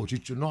his coach.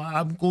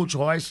 I'm Coach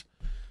Royce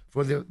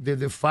for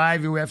the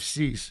 5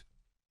 UFCs.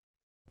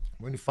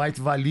 When he fight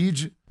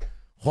Valide,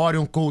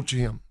 Rorion coach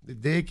him. The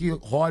day que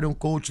Rorion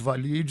coach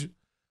Valide,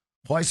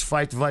 Royce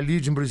fight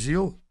Valide in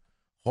Brazil,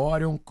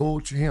 Rorion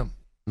coach him.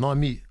 Not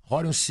me.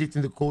 Rorion sit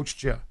in the coach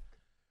chair.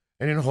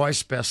 And then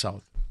Royce pass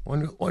out. I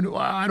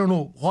don't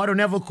know. Rorion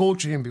never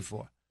coached him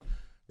before.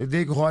 The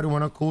day Rory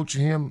want to coach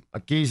him,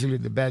 occasionally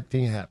the bad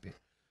thing happen.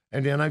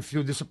 And then I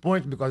feel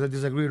disappointed because I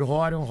disagree with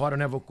Rory. Rory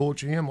never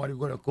coached him. Rory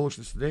going to coach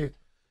this today.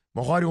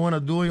 But Rory want to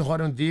do it.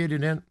 Rory did.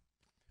 And then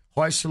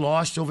Royce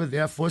lost over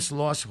there. First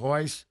lost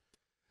Royce.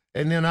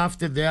 And then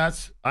after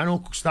that, I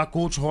don't start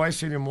coach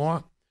Royce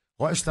anymore.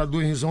 Royce start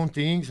doing his own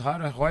things.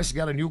 Royce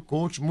got a new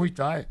coach, Muay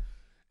Thai.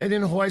 And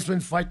then Royce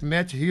went fight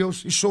Matt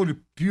Hills. He showed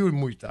pure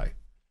Muay Thai.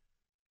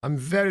 I'm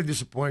very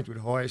disappointed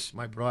with Royce,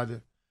 my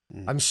brother.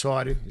 I'm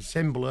sorry.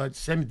 Same blood,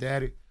 same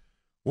daddy.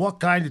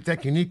 What kind of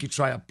technique you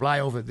try to apply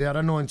over there, I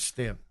don't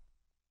understand.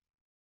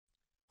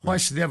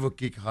 Royce never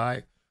kick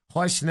high.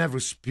 Royce never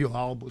spill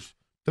elbows,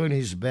 turn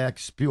his back,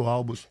 spill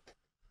elbows.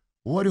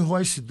 What is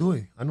Royce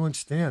doing? I don't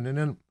understand. And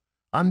then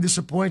I'm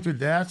disappointed with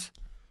that.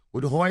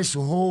 With Royce's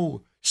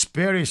whole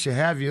experience he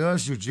have in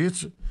us,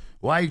 Jiu-Jitsu,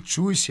 why he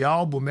choose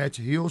elbow Matt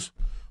Hills,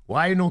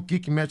 why he don't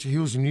kick Matt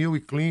Hills knee, he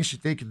clinch, he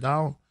take it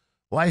down,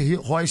 why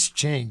Royce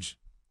change.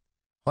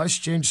 Royce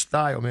changed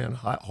style, man.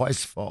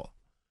 Royce fall.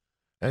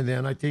 And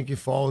then I think he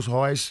falls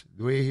Royce,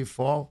 the way he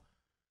fall,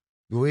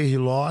 the way he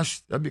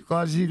lost,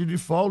 because he didn't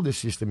follow the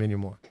system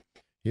anymore.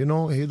 You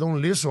know, he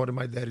don't listen what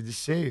my daddy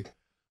say.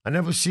 I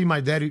never see my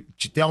daddy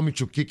tell me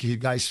to kick his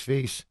guy's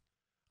face.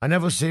 I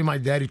never see my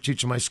daddy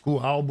teach my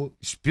school elbow,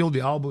 spill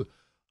the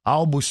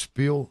elbow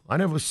spill. I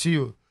never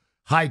see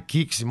high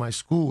kicks in my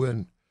school.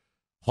 And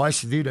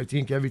Royce did, I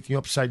think, everything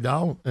upside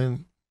down.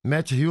 And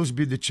Matt Hughes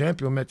be the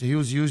champion. Matt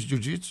Hughes used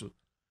jiu-jitsu.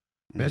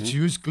 Matt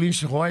Hughes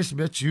clinch Royce,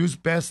 Matt Hughes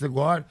pass the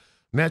guard,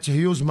 Matt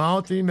Hughes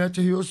mounting, Matt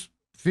Hughes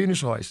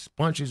finish Royce,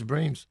 punch his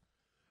brains.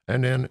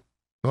 And then,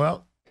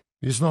 well,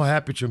 he's not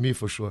happy to me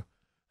for sure.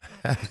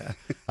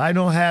 I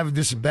don't have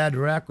this bad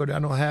record. I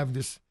don't have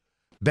this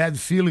bad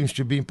feelings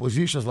to be in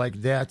positions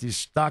like that. He's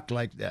stuck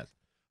like that.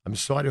 I'm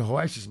sorry,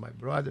 Royce is my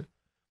brother.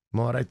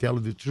 More I tell you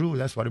the truth.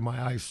 That's what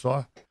my eyes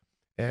saw.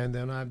 And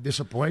then I'm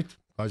disappointed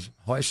because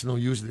Royce don't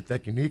use the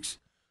techniques.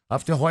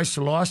 After Royce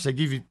lost, I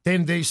give you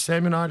 10-day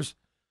seminars.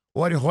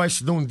 What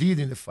Royce don't did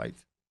in the fight.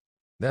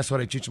 That's what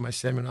I teach my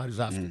seminars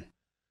after.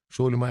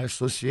 Show you my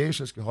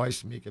associations, que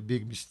Royce make a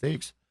big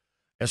mistakes.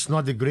 It's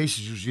not the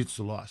Gracie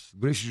Jiu-Jitsu loss.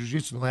 Gracie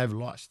Jiu-Jitsu don't have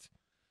lost.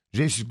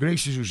 Gracie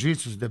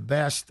Jiu-Jitsu is the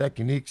best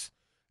techniques,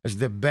 it's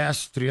the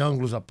best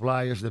triangles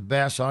apply, it's the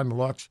best arm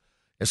locks.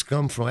 It's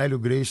come from Hélio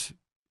Gracie,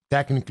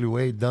 technically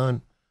way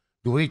done.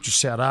 The way to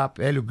set up,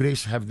 Hélio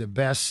Gracie have the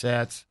best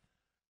sets.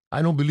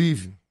 I don't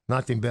believe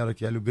nothing better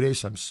than Hélio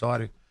Gracie, I'm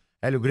sorry.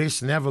 Hélio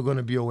Gracie never going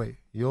to be away.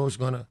 He always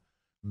going to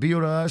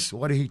build us,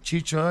 what he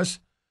teach us,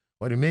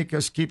 what he make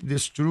us keep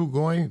this true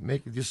going,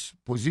 make these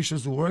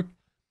positions work.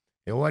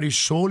 And what he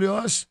showed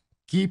us,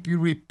 keep you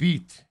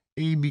repeat.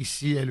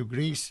 ABC, Hélio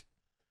Gracie,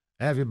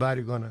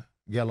 everybody going to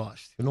get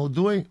lost. You know,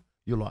 doing,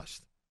 you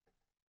lost.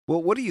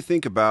 Well, what do you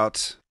think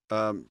about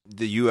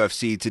the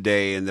UFC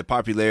today and the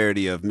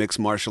popularity of mixed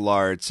martial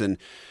arts and,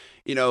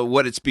 you know,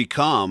 what it's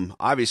become.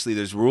 Obviously,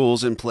 there's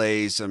rules in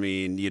place. I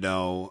mean,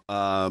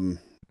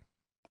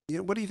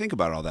 what do you think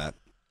about all that?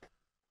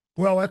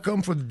 Well, I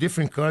come from a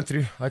different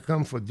country. I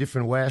come from a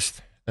different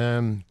West.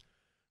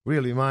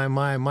 Really, my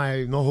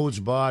no holds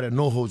bar and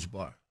no holds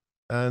bar.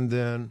 And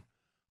then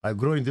I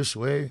grow in this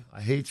way.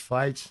 I hate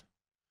fights.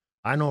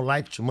 I don't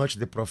like too much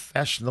the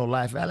professional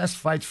life. Well, let's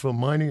fight for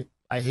money.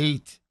 I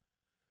hate.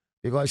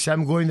 Because if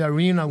I'm going to the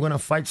arena, I'm going to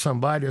fight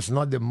somebody. It's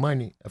not the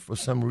money for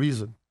some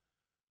reason.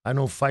 I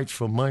don't fight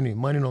for money.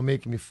 Money don't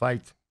make me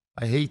fight.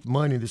 I hate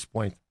money at this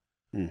point.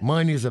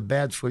 Money is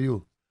bad for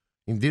you.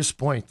 In this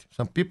point,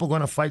 some people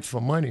going to fight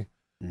for money,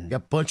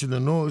 get punched in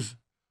the nose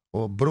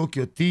or broke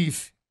your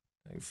teeth.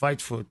 You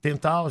fight for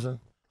 10,000.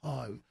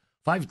 Oh,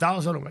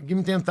 5,000. Give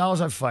me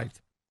 10,000, I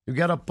fight. You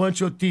get a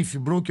punch your teeth. You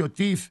broke your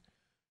teeth.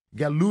 You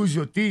get lose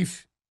your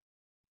teeth.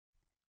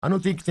 I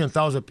don't think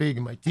 10,000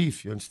 paying my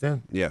teeth. You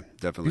understand? Yeah,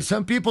 definitely.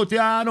 Some people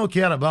think, I don't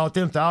care about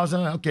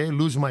 10,000. Okay,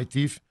 lose my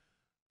teeth.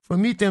 For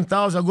me,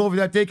 10,000, I go over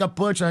there, take a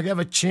punch. I have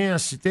a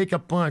chance to take a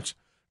punch.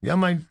 Get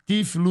my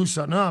teeth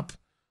loosen up.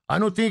 I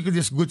don't think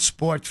it's good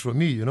sport for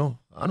me, you know.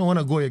 I don't want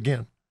to go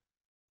again.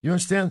 You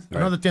understand?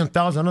 Right. Another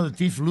 10,000, another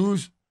teeth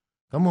lose.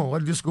 Come on,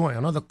 what is this going?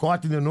 Another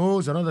cut in the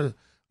nose, another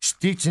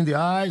sticks in the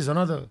eyes,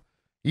 another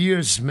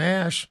ear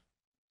smash.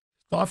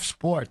 Tough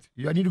sport.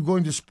 I need to go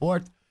into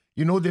sport.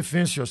 You know,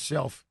 defense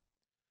yourself.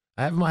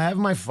 I have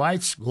my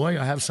fights going.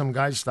 I have some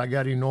guys that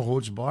getting no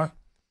holds bar.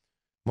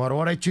 But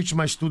what I teach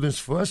my students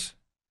first,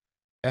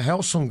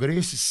 Relson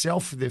Gracie,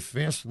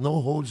 self-defense, no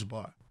holds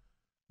bar.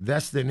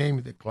 That's the name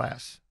of the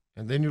class.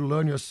 And then you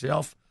learn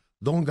yourself,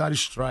 don't got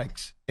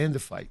strikes in the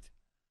fight.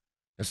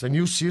 It's a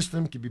new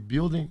system to be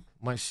building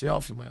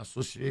myself and my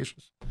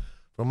associations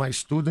for my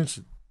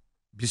students,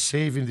 be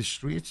safe in the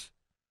streets.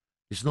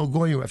 It's not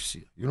going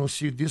UFC. You don't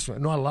see this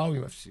one, not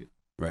allowing UFC.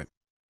 Right.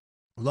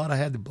 A lot of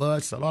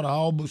headbutts, a lot of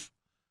elbows.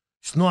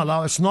 It's not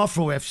allowed. It's not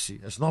for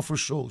UFC. It's not for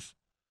shows.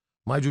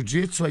 My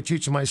jiu-jitsu, I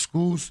teach in my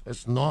schools,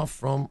 it's not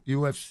from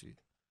UFC.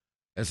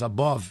 It's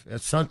above.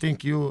 It's something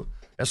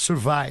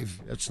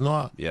survive. It's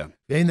not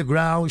in the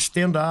ground,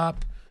 stand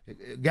up,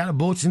 got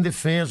bolts in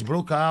defense,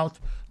 broke out.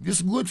 This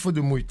is good for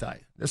the Muay Thai.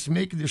 Let's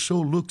make the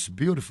show looks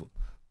beautiful.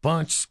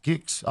 Punches,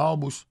 kicks,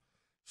 elbows,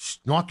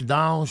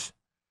 knockdowns.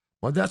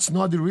 But that's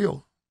not the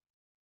real.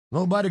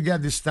 Nobody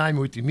got this time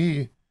with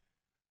me.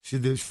 See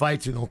the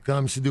fight don't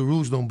come. See the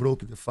rules don't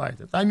broke the fight.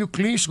 The time you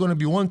clinch, going to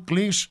be one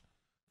clinch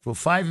for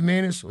 5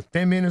 minutes or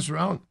 10 minutes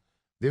round.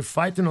 The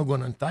fight not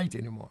going to untight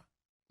anymore.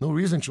 No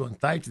reason to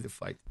untight the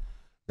fight.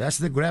 That's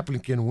the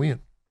grappling can win.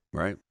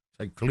 Right.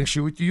 I clinch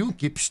with you,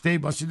 keep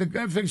stable. See the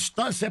guy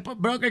step up,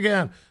 broke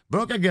again.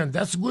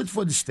 That's good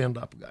for the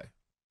stand-up guy.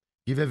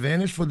 Give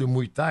advantage for the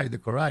Muay Thai, the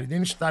karate.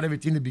 Then start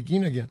everything in the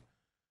beginning again.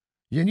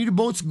 You need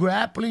both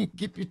grappling,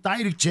 keep you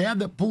tight each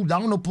other, pull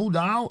down or pull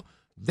down.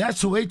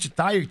 That's the way to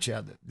tie each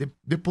other.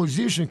 The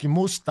position que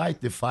most tight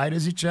the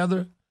fighters each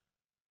other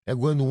é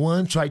when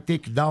one try to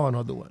take down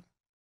another one.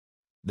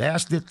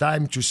 That's the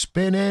time to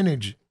spend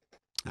energy.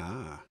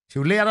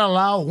 So let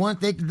allow one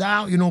take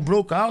down,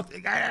 broke out.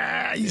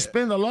 You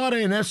spend a lot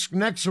in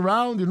next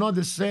round, you're not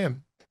the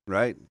same.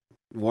 Right.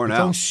 Worn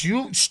Então, out.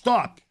 shoot,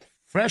 stop.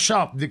 Fresh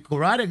up. The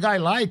karate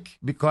guy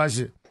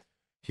because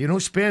he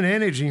don't spend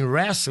energy in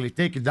wrestling,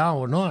 take it down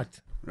or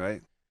not.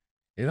 Right.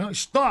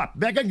 Stop.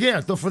 Back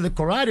again. So for the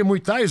karate,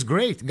 Muay Thai is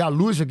great. Got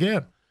loose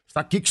again.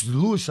 Start kicks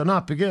loose and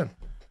up again.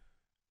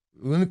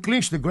 When you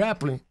clinch the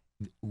grappling,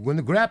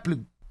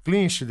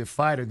 clinch the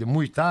fighter, the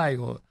Muay Thai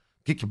or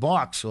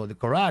kickbox or the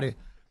karate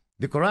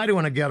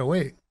want to get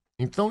away.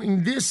 Então,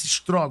 in this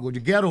struggle, de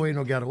get away,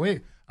 no get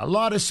away, a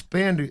lot of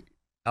spend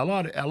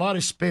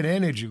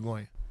energy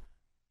going.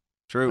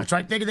 True. I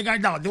try to take the guy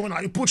down.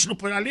 You push no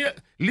ali,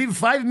 leave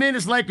 5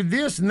 minutes like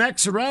this,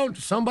 next round,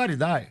 somebody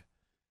die.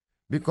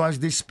 Because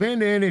they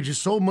spend energy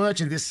so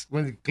much in this,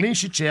 when they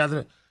clinch each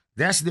other,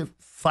 that's the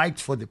fight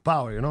for the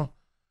power,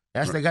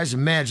 That's right. The guy's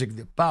magic,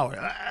 the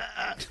power.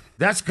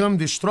 That's come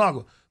the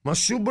struggle.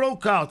 But you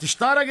broke out,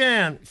 start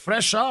again,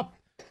 fresh up,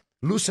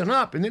 loosen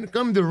up, and then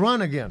come the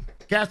run again.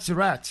 Cats and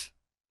rats.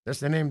 That's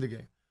the name of the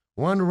game.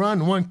 One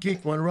run, one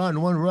kick, one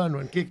run,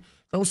 one kick.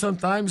 So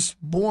sometimes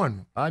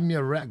born. I'm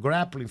a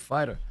grappling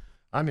fighter.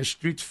 I'm a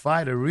street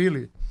fighter,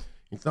 really.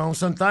 Então,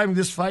 sometimes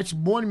this fight's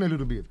born me a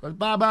little bit.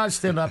 Because,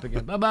 stand up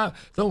again.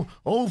 So,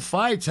 old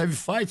fights, heavy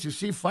fights, you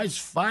see fights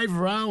 5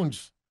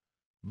 rounds.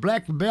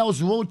 Black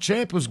belts, world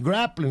champions,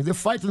 grappling. The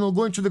fight not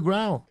going to the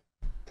ground.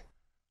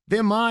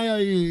 De Maia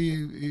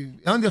e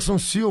Anderson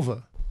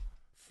Silva.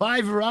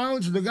 5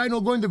 rounds, the guy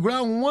not going to the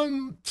ground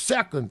 1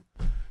 second.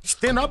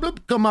 Stand up,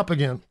 come up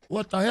again.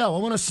 What the hell? I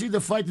want to see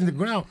the fight in the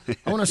ground.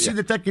 I want to see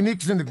the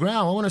techniques in the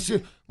ground. I want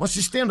to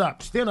see stand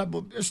up.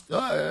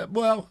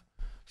 Well,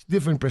 it's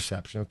different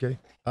perception, okay?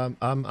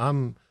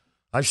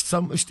 I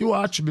still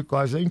watch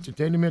because the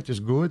entertainment is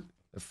good.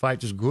 The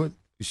fight is good.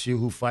 You see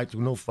who fight,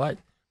 who no fight.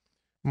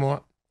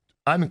 More,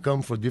 I'm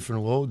come for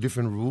different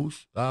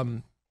rules.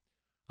 I'm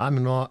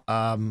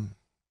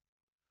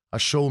a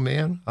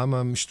showman. I'm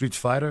a street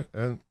fighter.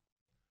 And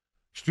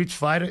street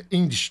fighter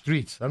in the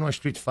streets. I'm not a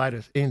street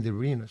fighter in the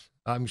arenas.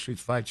 I'm a street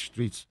fighter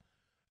streets.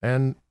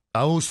 And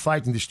I always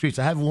fight in the streets.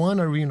 I have one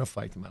arena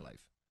fight in my life.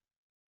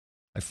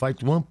 I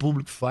fight one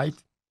public fight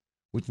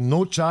with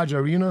no charge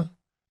arena.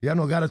 Yeah,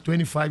 no got a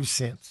 25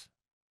 cents.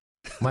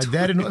 My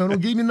daddy don't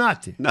give me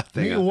nothing.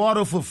 Nothing. Me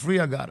water for free,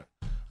 I got it.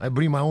 I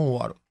bring my own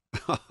water.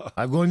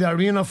 I go in the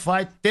arena,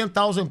 fight,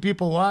 10,000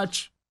 people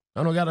watch.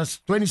 I don't got a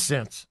 20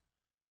 cents.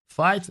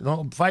 Fight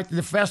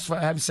the first fight.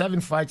 I have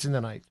 7 fights in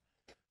the night.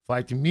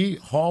 Fight me,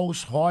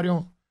 Halls,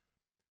 Horion,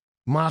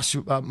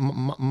 Márcio,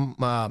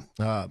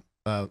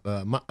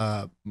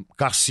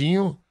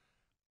 Carcinho,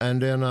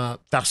 and then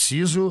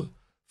Tarciso,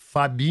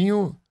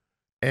 Fabinho,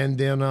 and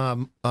then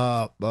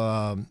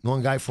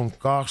one guy from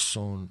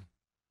Carson,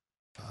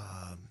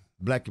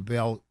 black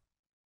belt,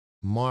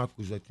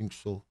 Marcos, I think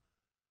so.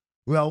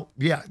 Well,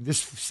 yeah, this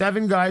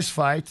 7 guys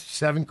fight,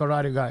 7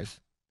 karate guys.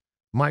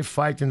 My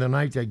fight in the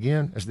night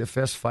again is the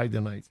first fight of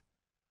the night.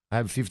 I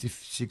have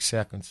 56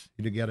 seconds.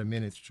 You get a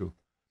minute too.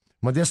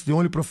 But that's the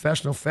only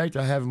professional fight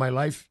I have in my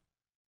life.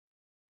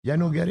 Yeah, I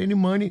don't get any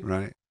money.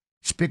 Right.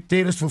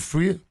 Spectators for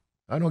free.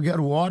 I don't get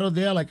water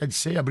there. Like I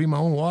say, I bring my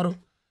own water.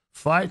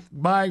 Fight.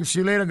 Bye. See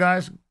you later,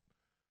 guys.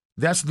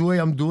 That's the way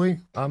I'm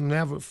doing. I'm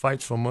never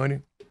fight for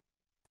money.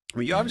 I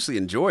mean, you obviously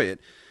enjoy it.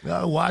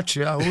 I watch.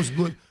 Yeah, it was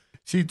good.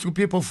 See 2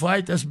 people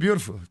fight. That's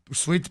beautiful.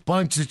 Sweet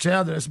punch each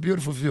other. That's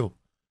beautiful view.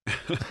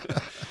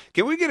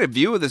 Can we get a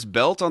view of this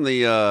belt on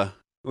the...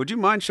 Would you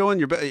mind showing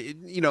your belt?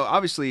 You know,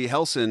 obviously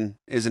Relson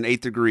is an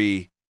 8th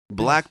degree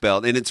black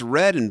belt, and it's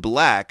red and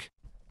black.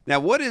 Now,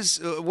 what is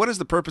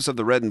the purpose of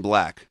the red and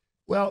black?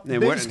 Well,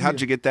 and how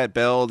did you get that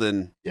belt?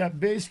 And yeah,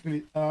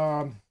 basically,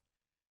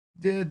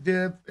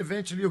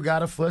 eventually you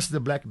gotta first the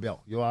black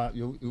belt. You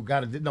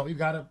got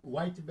a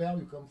white belt.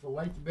 You come from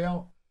white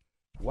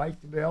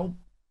belt,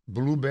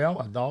 blue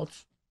belt,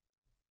 adults,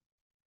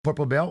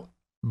 purple belt,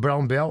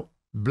 brown belt,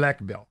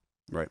 black belt.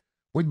 Right.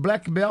 With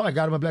black belt, I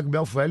got my black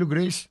belt for Relson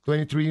Gracie,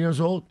 23 years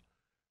old.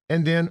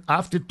 And then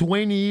after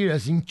 20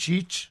 years in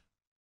teach,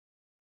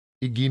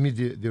 he gave me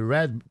the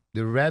red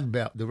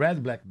belt, the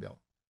red black belt.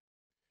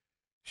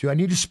 So I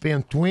need to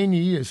spend 20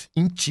 years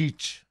in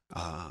teach.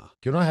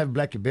 You don't have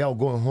black belt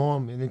going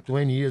home, and in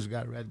 20 years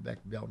got red black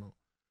belt now.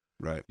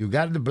 Right. You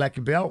got the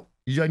black belt.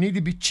 You need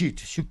to be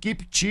teach. If you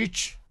keep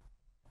teach,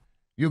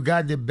 you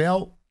got the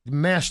belt, the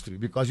mastery,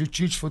 because you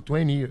teach for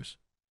 20 years.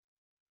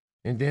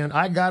 And then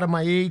I got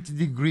my 8th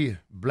degree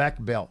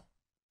black belt.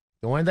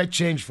 The one that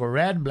changed for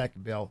red black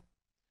belt,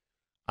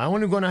 I'm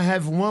only going to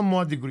have one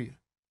more degree.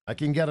 I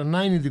can get a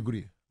 9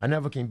 degree. I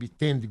never can be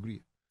 10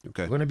 degree.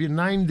 Okay. I'm going to be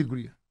 9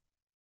 degree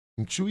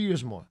in 2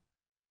 years more.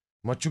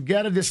 But to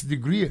get this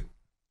degree,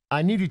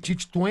 I need to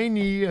teach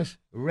 20 years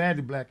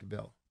red black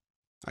belt.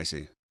 I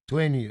see.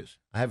 20 years.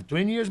 I have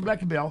 20 years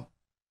black belt.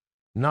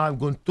 Now I'm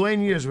going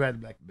 20 years red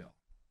black belt.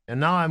 And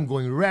now I'm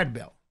going red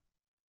belt.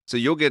 So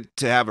you'll get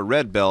to have a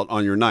red belt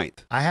on your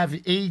 9th. I have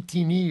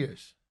 18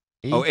 years.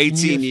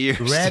 18 years.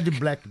 Red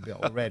black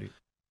belt already.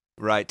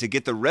 Right. To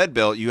get the red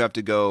belt, you have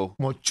to go...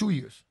 More 2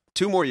 years.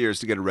 2 more years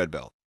to get a red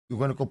belt. You're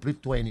going to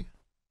complete 20.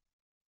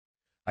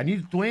 I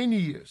need 20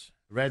 years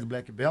red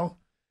black belt.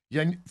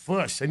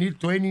 First, I need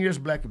 20 years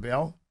black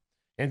belt.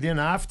 And then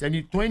after, I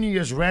need 20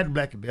 years red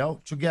black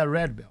belt to get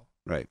red belt.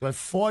 Right. So I have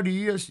 40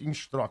 years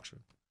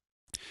instruction.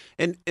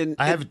 And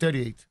I have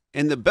 38.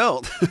 And the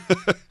belt...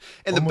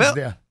 and Almost the belt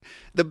there.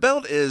 The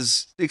belt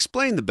is...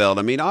 Explain the belt.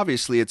 I mean,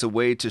 obviously, it's a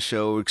way to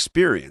show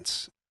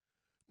experience.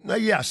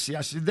 Yes.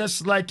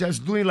 That's like I was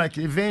doing, like,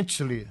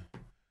 eventually,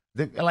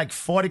 like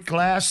 40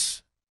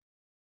 class.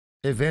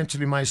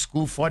 Eventually, my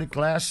school, 40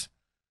 class.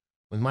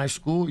 With my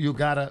school, you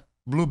got a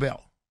blue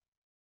belt.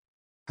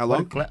 How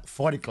long?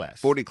 40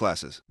 class. 40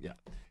 classes. Yeah.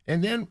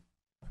 And then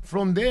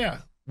from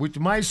there, with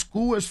my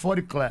school is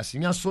 40 class.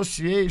 In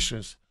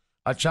associations,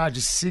 I charge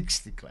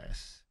 60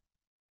 class.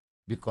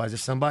 Because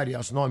it's somebody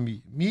else, not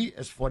me. Me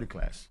is 40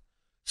 class.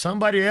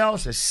 Somebody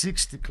else is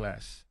 60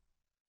 class.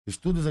 The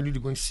students that need to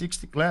go in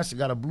 60 class, you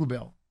got a blue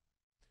belt.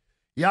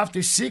 You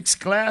after 6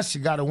 class,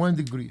 you got a 1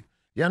 degree.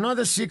 You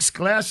another 6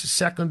 class,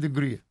 2nd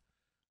degree.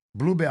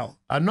 Blue belt.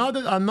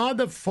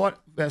 Another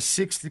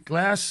 60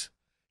 class.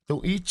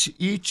 So each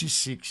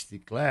 60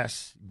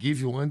 class give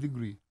you 1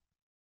 degree.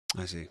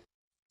 I see.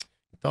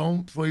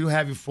 So for you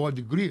have 4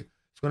 degree,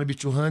 it's going to be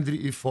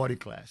 240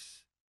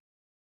 class.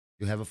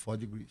 You have 4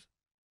 degrees.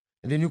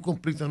 And then you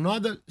complete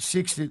another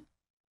 60.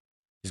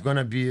 It's going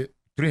to be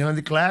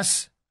 300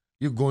 class.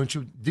 You go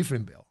into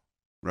different belt.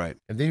 Right.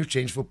 And then you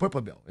change for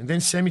purple belt. And then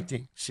same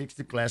thing.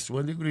 60 class,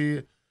 1 degree.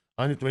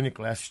 120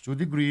 class, 2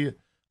 degree.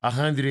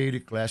 180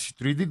 class,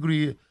 3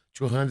 degree.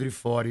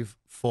 240,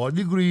 4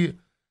 degree.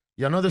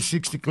 You another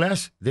 60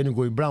 class, then you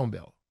go in brown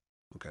belt.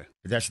 Okay.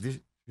 That's this.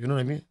 You know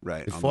what I mean?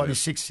 Right. The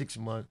 46, 6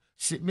 months.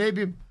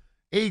 Maybe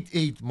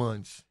 8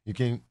 months you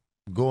can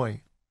go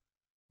in.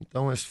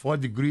 Então, it's 4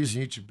 degrees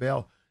in each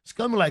belt. It's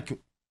coming like,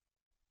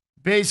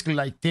 basically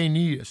like 10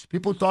 years.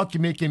 People talk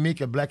you can make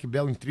a black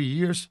belt in 3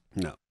 years.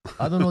 No.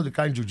 I don't know the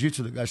kind of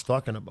jiu-jitsu the guy's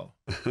talking about.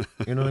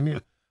 You know what I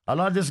mean? A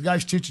lot of these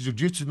guys teach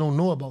jiu-jitsu don't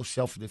know about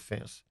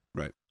self-defense.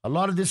 Right. A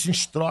lot of these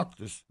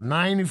instructors,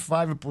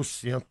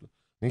 95%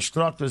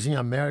 instructors in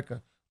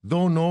America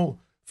don't know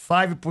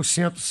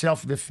 5%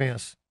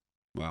 self-defense.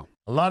 Wow.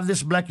 A lot of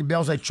these black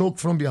belts I choke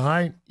from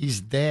behind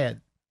is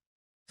dead.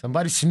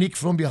 Somebody sneak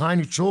from behind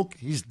you choke,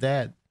 he's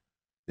dead.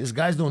 These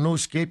guys don't know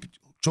escape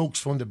chokes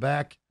from the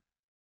back.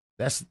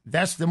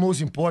 That's the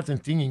most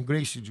important thing in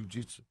Gracie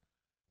Jiu-Jitsu.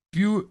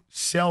 Pure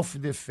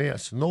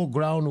self-defense, no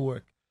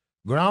groundwork.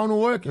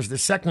 Groundwork is the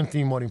second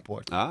thing more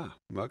important. Ah,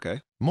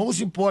 okay.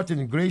 Most important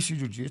in Gracie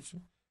Jiu-Jitsu,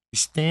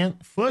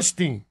 first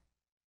thing,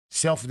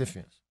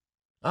 self-defense.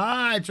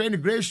 I train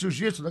in Gracie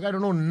Jiu-Jitsu, the guy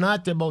don't know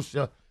nothing about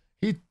self.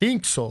 He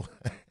thinks so.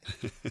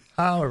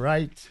 All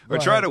right. Or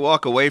try to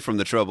walk away from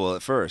the trouble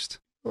at first.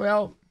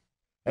 Well,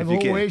 there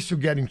are ways to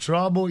get in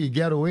trouble, you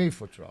get away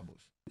for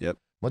troubles. Yep.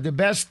 But the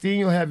best thing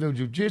you have in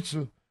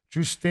jiu-jitsu,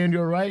 to stand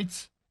your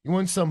rights. You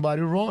want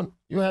somebody wrong,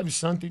 you have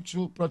something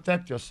to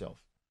protect yourself.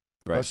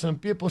 Right. But some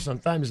people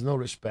sometimes no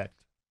respect.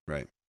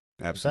 Right.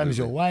 Sometimes Absolutely.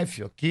 your wife,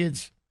 your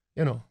kids,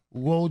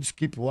 worlds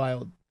keep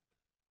wild.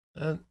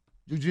 And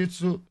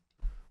jiu-jitsu,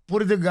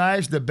 put the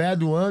guys, the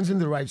bad ones, in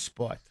the right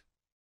spot.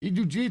 In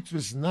jiu-jitsu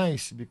is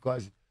nice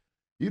because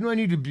you don't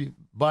need to be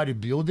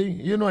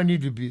bodybuilding. You don't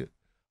need to be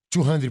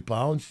 200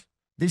 pounds.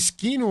 The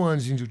skinny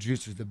ones in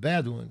jiu-jitsu, the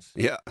bad ones.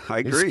 Yeah,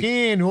 I The agree.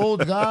 skin,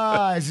 old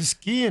guys, the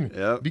skin.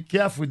 Yep. Be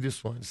careful with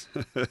these ones.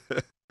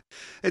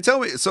 And tell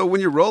me, so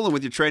when you're rolling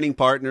with your training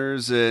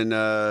partners, and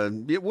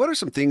what are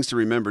some things to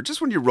remember?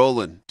 Just when you're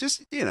rolling,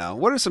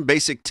 what are some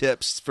basic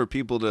tips for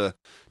people to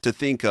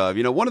think of?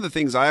 One of the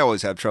things I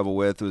always have trouble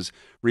with was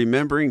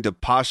remembering to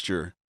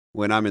posture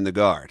when I'm in the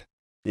guard.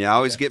 I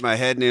always get my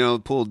head,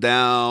 pulled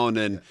down,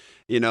 and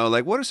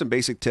what are some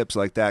basic tips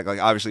like that? Like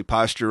obviously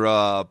posture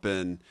up,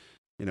 and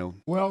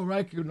Well,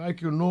 like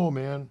you know,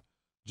 man,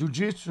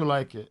 jiu-jitsu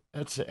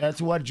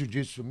that's what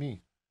jiu-jitsu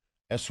means.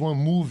 That's one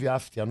move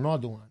after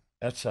another one.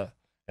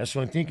 That's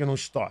one thing you don't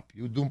stop.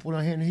 You do put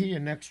a hand here,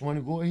 next one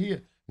you go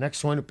here,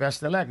 next one you pass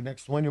the leg,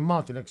 next one you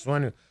mount, next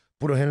one you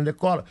put a hand in the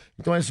collar.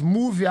 Então it's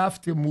move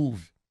after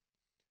move.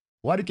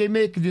 What can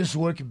make this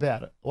work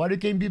better? What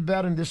can be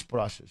better in this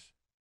process?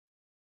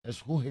 Is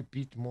who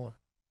repeat more.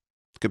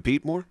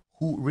 compete more.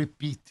 Who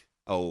repeat.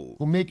 Oh,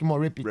 Who make more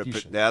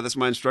repetition. yeah, that's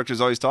my instructor's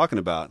always talking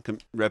about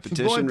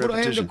repetition. So go and put a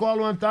hand in the Repetition.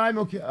 collar one time,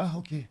 okay,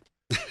 okay.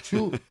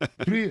 2,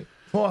 3,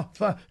 4,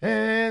 5,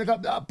 and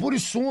pretty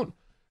soon,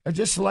 it's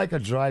just like a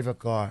driver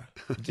car.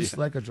 Just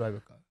like a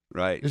driver car.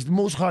 Right. It's the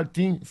most hard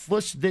thing.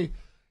 First day,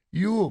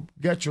 you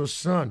get your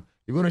son,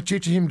 you're going to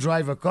teach him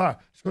drive a car.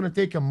 It's going to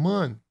take a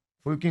month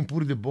before you can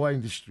put the boy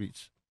in the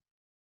streets.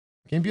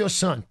 Can be your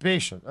son,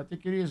 patient. I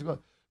think it is.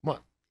 But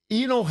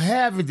he don't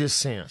have this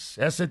sense.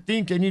 That's the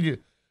thing. You need to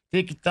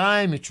take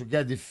time to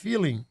get the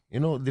feeling,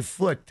 the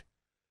foot.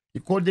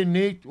 You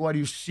coordinate what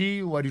you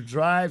see, what you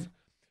drive.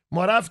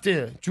 But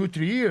after 2,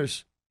 3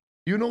 years,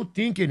 you don't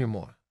think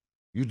anymore.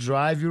 You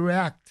drive, you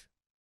react.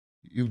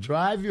 You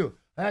drive,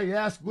 hey,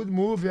 yes, good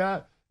move,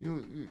 yeah.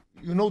 You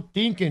don't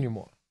think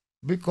anymore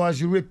because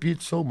you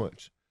repeat so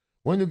much.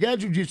 When you get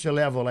jiu-jitsu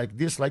level like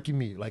this, like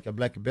me, like a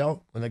black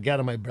belt, when I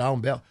get my brown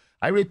belt,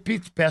 I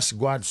repeat past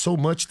guard so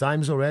much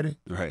times already.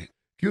 Right.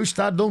 You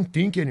don't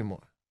think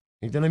anymore.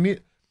 You know what I mean?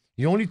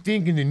 You only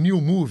think in the new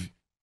move.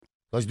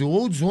 Because the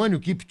old one, you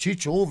keep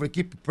teach over,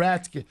 keep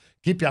practice,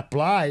 keep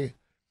apply.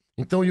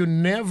 Então you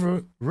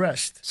never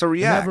rest. So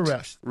react. You never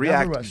rest.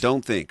 React, Never rest.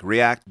 don't think.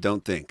 React,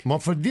 don't think. But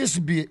for this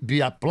to be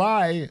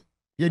apply,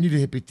 you need a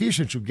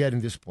repetition to get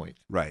in this point.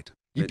 Right.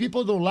 And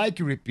people don't like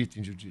you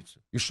repeating jiu-jitsu.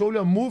 You show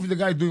them a move, the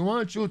guy doing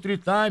 1, 2, 3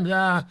 times.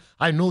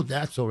 I know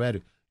that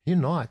already. He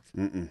not.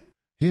 Mm-mm.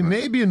 He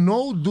maybe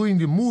know doing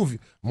the move,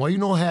 but you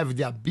don't have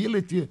the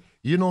ability,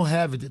 you don't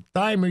have the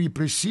time and the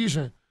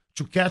precision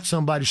to catch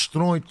somebody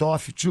strong and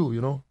tough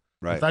too,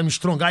 Right. Sometimes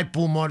strong guy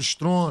pull more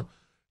strong,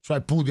 so I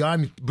pull the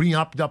arm, bring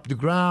up the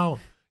ground.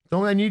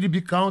 Então I need to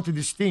be counting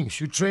these things.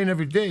 You train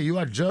every day, you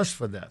adjust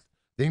for that.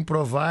 They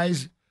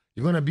improvise,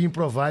 you're going to be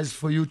improvised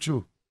for you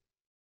too.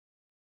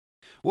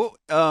 Well,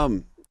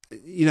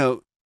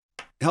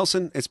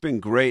 Relson, it's been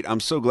great. I'm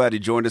so glad you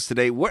joined us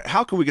today.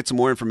 How can we get some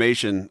more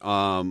information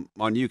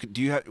on you?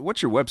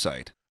 What's your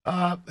website?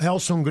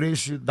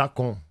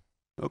 RelsonGracie.com.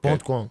 Okay.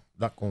 .com.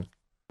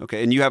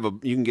 Okay, and you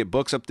can get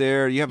books up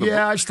there. You have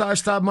I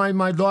start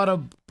my daughter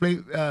play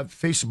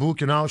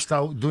Facebook, I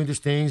start doing these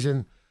things,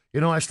 and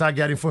I start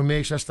getting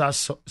information. I start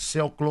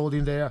sell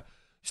clothing there.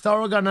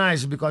 Start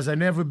organized because I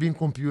never been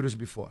computers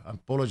before. I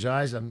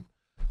apologize. I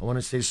want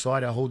to say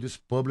sorry. I hold this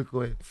public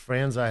with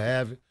friends I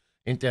have,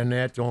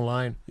 internet,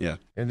 online. Yeah.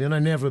 And then I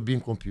never been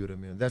computer,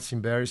 man. That's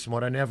embarrassing.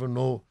 But I never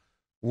know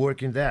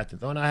working that.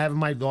 And I have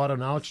my daughter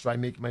now to try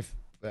make my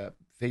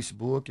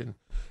Facebook and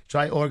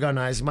try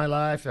organize my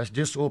life. I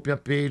just open a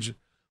page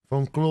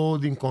from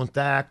clothing,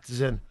 contacts,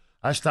 and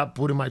I start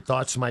putting my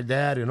thoughts, my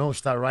dad,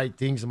 start write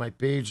things on my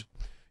page.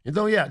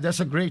 That's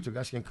a great. You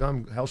guys can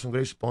come,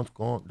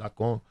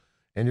 RelsonGracie.com,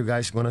 and you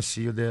guys gonna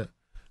see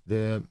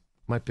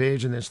my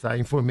page and then start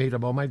information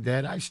about my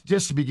dad. I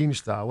just begin to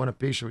start. I want a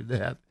patient with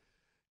that.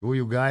 for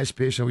you guys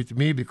patient with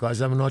me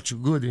because I'm not too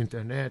good at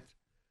internet.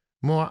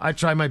 More, I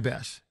try my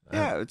best.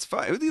 Yeah, it's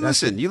fine.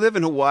 Listen, you live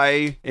in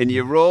Hawaii and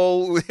you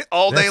roll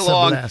all day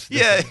long.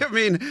 Yeah, I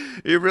mean,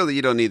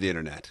 you don't need the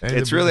internet.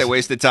 It's really a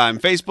waste of time.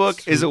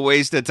 Facebook is a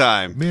waste of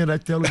time. Man, I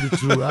tell you the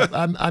truth.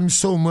 I'm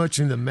so much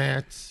in the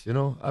mats, you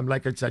know. I'm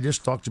like, I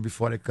just talked to you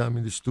before I come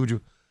in the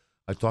studio.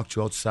 I talked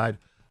to you outside.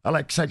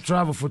 I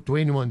travel for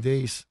 21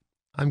 days.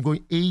 I'm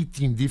going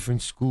 18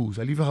 different schools.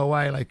 I leave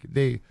Hawaii like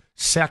day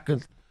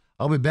 2nd.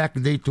 I'll be back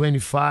day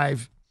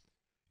 25.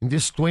 In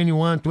this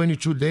 21,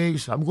 22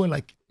 days, I'm going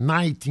like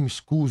 19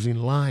 schools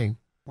in line.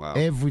 Wow.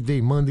 Every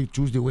day, Monday,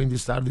 Tuesday, Wednesday,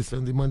 Saturday,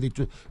 Sunday, Monday,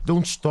 Tuesday.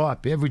 Don't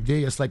stop. Every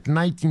day. It's like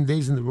 19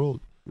 days in the road.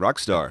 Rock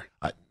star.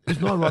 It's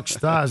not rock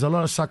star. It's a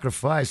lot of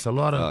sacrifice, a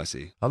lot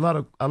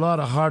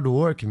of hard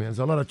work, man. It's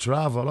a lot of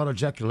travel, a lot of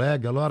jet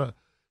lag, a lot of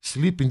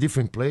sleep in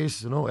different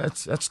places. You know,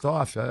 that's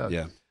tough.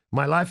 Yeah.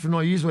 My life is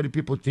not easy what the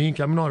people think.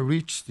 I'm not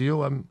rich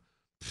still. I'm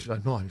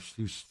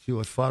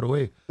still far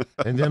away.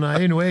 And then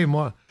anyway,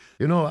 more.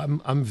 You know,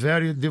 I'm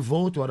very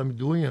devoted to what I'm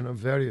doing, and I'm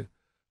very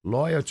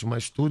loyal to my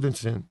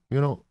students. And, you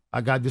know,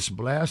 I got this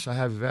bless. I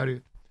have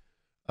very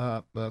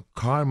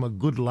karma,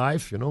 good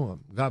life, you know.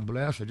 God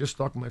bless. I just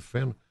talked to my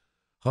friend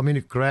how many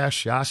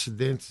crash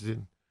accidents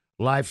and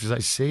lives I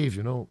save,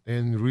 you know,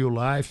 in real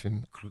life,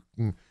 in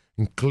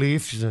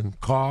cliffs and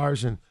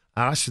cars and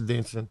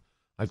accidents. And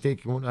I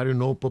think, I don't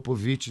know,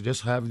 Popovich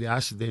just have the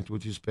accident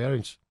with his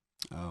parents.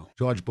 Oh.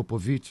 George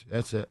Popovich.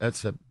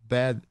 That's a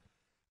bad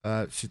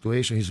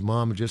situation. His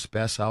mom just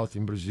passed out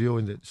in Brazil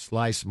in the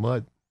sliced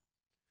mud.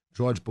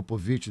 George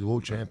Popovich, the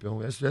world champion.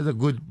 That's a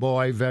good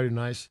boy, very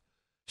nice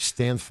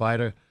stand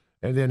fighter.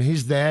 And then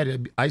his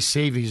dad, I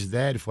saved his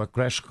dad for a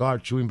crash car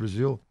too in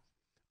Brazil.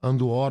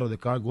 Underwater, the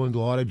car going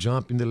underwater,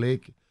 jump in the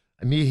lake.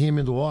 I meet him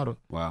in the water.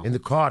 Wow. In the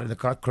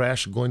car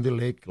crashed, going in the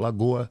lake,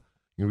 Lagoa,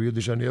 in Rio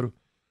de Janeiro.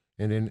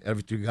 And then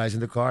every 3 guys in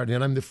the car.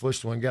 Then I'm the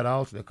first one get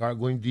out, the car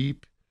going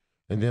deep.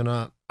 And then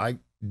I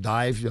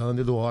dive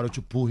under the water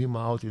to pull him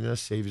out and then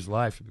save his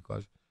life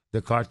because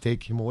the car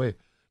take him away.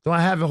 So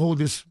I have a whole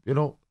this, you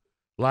know,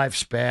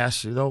 life's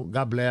past, you know,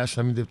 God bless.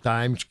 I mean, the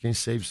time you can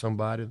save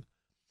somebody.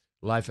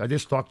 Life, I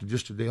just talked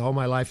just today how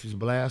my life is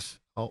blessed,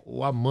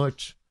 how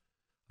much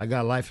I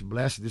got life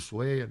blessed this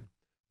way, and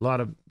a lot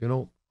of, you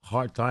know,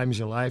 hard times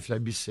in life I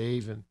be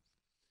saved, and,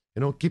 you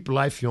know, keep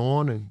life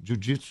on. And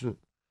Jiu-Jitsu,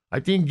 I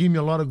think, give me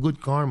a lot of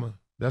good karma.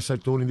 That's what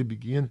I told in the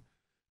beginning.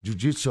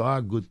 Jiu-Jitsu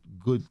are good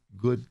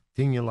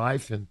thing in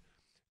life, and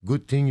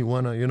good thing you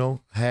want to, you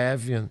know,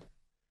 have. And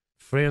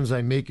friends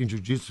I make in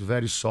Jiu-Jitsu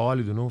very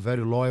solid, you know,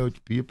 very loyal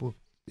to people.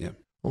 Yeah.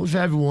 Those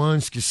have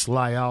ones que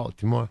slide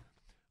out, more.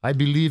 I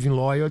believe in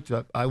loyalty.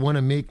 I want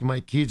to make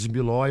my kids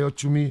be loyal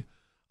to me.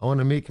 I want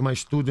to make my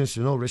students,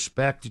 you know,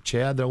 respect each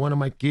other. I want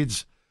my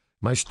kids,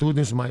 my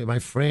students, my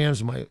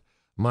friends,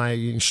 my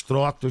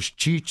instructors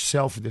teach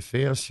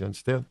self-defense, you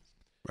understand?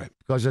 Right.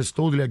 Because it's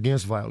totally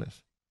against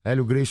violence.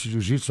 Helio Gracie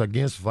Jiu-Jitsu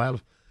against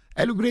violence.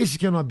 Helio Gracie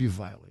cannot be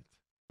violent.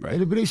 Right.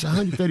 Helio Gracie,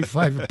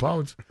 135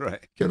 pounds.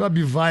 Right. Cannot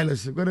be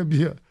violent. He's going to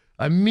be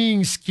a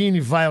mean, skinny,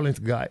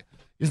 violent guy.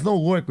 It's no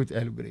work with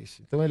Helio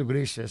Gracie. Então, Helio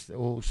Gracie has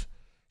his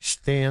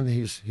stand,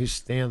 his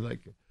stand,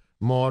 like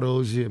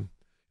models, you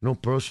know,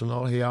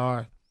 personal he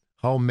are,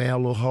 how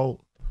mellow, how,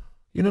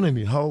 you know what I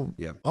mean, how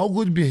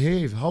good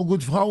behave, how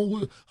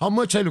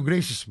much Helio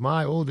Gracie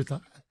smile all the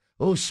time.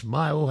 Oh,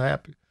 smile, oh,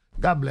 happy.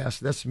 God bless.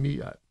 That's me.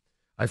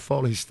 I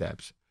follow his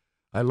steps.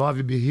 I love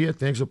to be here.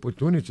 Thanks for the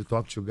opportunity to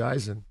talk to you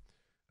guys. And I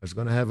was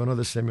going to have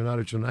another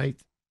seminar tonight.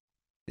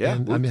 Yeah.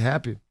 And I'm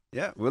happy.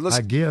 Yeah. Well, let's...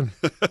 Again.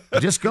 I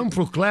just come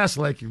for class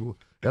like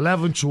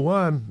 11 to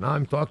 1. Now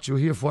I'm talking to you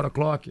here 4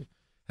 o'clock.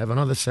 Have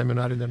another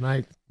seminar in the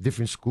night,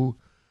 different school.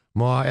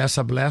 More as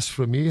a blast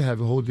for me. Have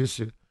a whole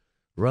this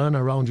run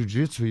around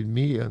Jiu-Jitsu with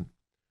me. And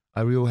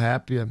I'm real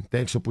happy. And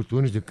thanks for the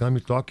opportunity to come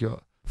and talk to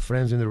your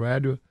friends in the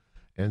radio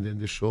and in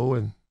the show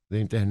and the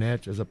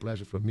internet. It's a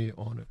pleasure for me.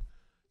 Honor.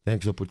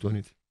 Thanks for the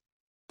opportunity.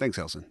 Thanks,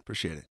 Relson.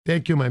 Appreciate it.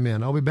 Thank you, my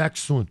man. I'll be back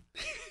soon.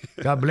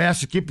 God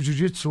bless you. Keep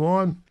Jiu-Jitsu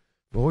on.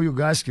 For all you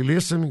guys can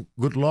listen,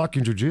 good luck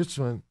in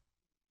Jiu-Jitsu. And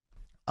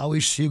I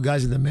wish see you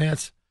guys in the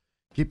mats.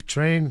 Keep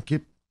training,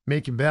 keep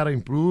making better,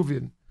 improve,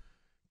 and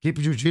keep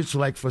Jiu-Jitsu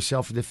like for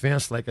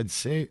self-defense, like I'd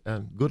say.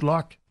 And good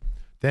luck.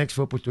 Thanks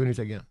for the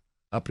opportunity again.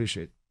 I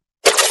appreciate it.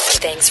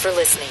 Thanks for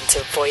listening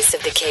to Voice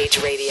of the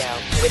Cage Radio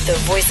with the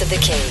Voice of the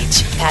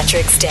Cage,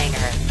 Patrick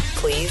Stanger.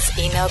 Please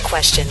email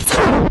questions.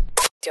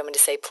 Do you want me to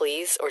say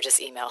please or just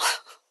email?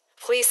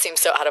 Please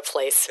seems so out of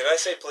place. Did I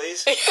say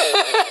please? Sorry.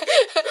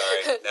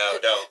 No,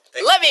 don't.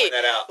 Let me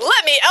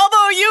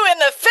elbow you in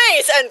the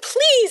face and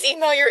please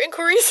email your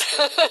inquiries.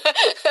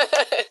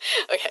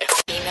 Okay.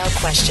 Email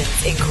questions,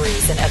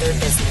 inquiries, and other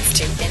business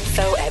to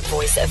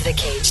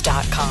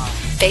info@voiceofthecage.com.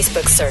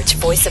 Facebook search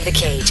Voice of the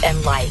Cage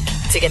and like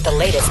to get the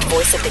latest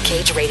Voice of the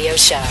Cage radio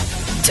show.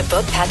 To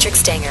book Patrick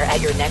Stanger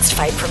at your next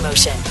fight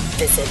promotion,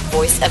 visit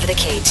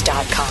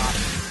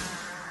voiceofthecage.com.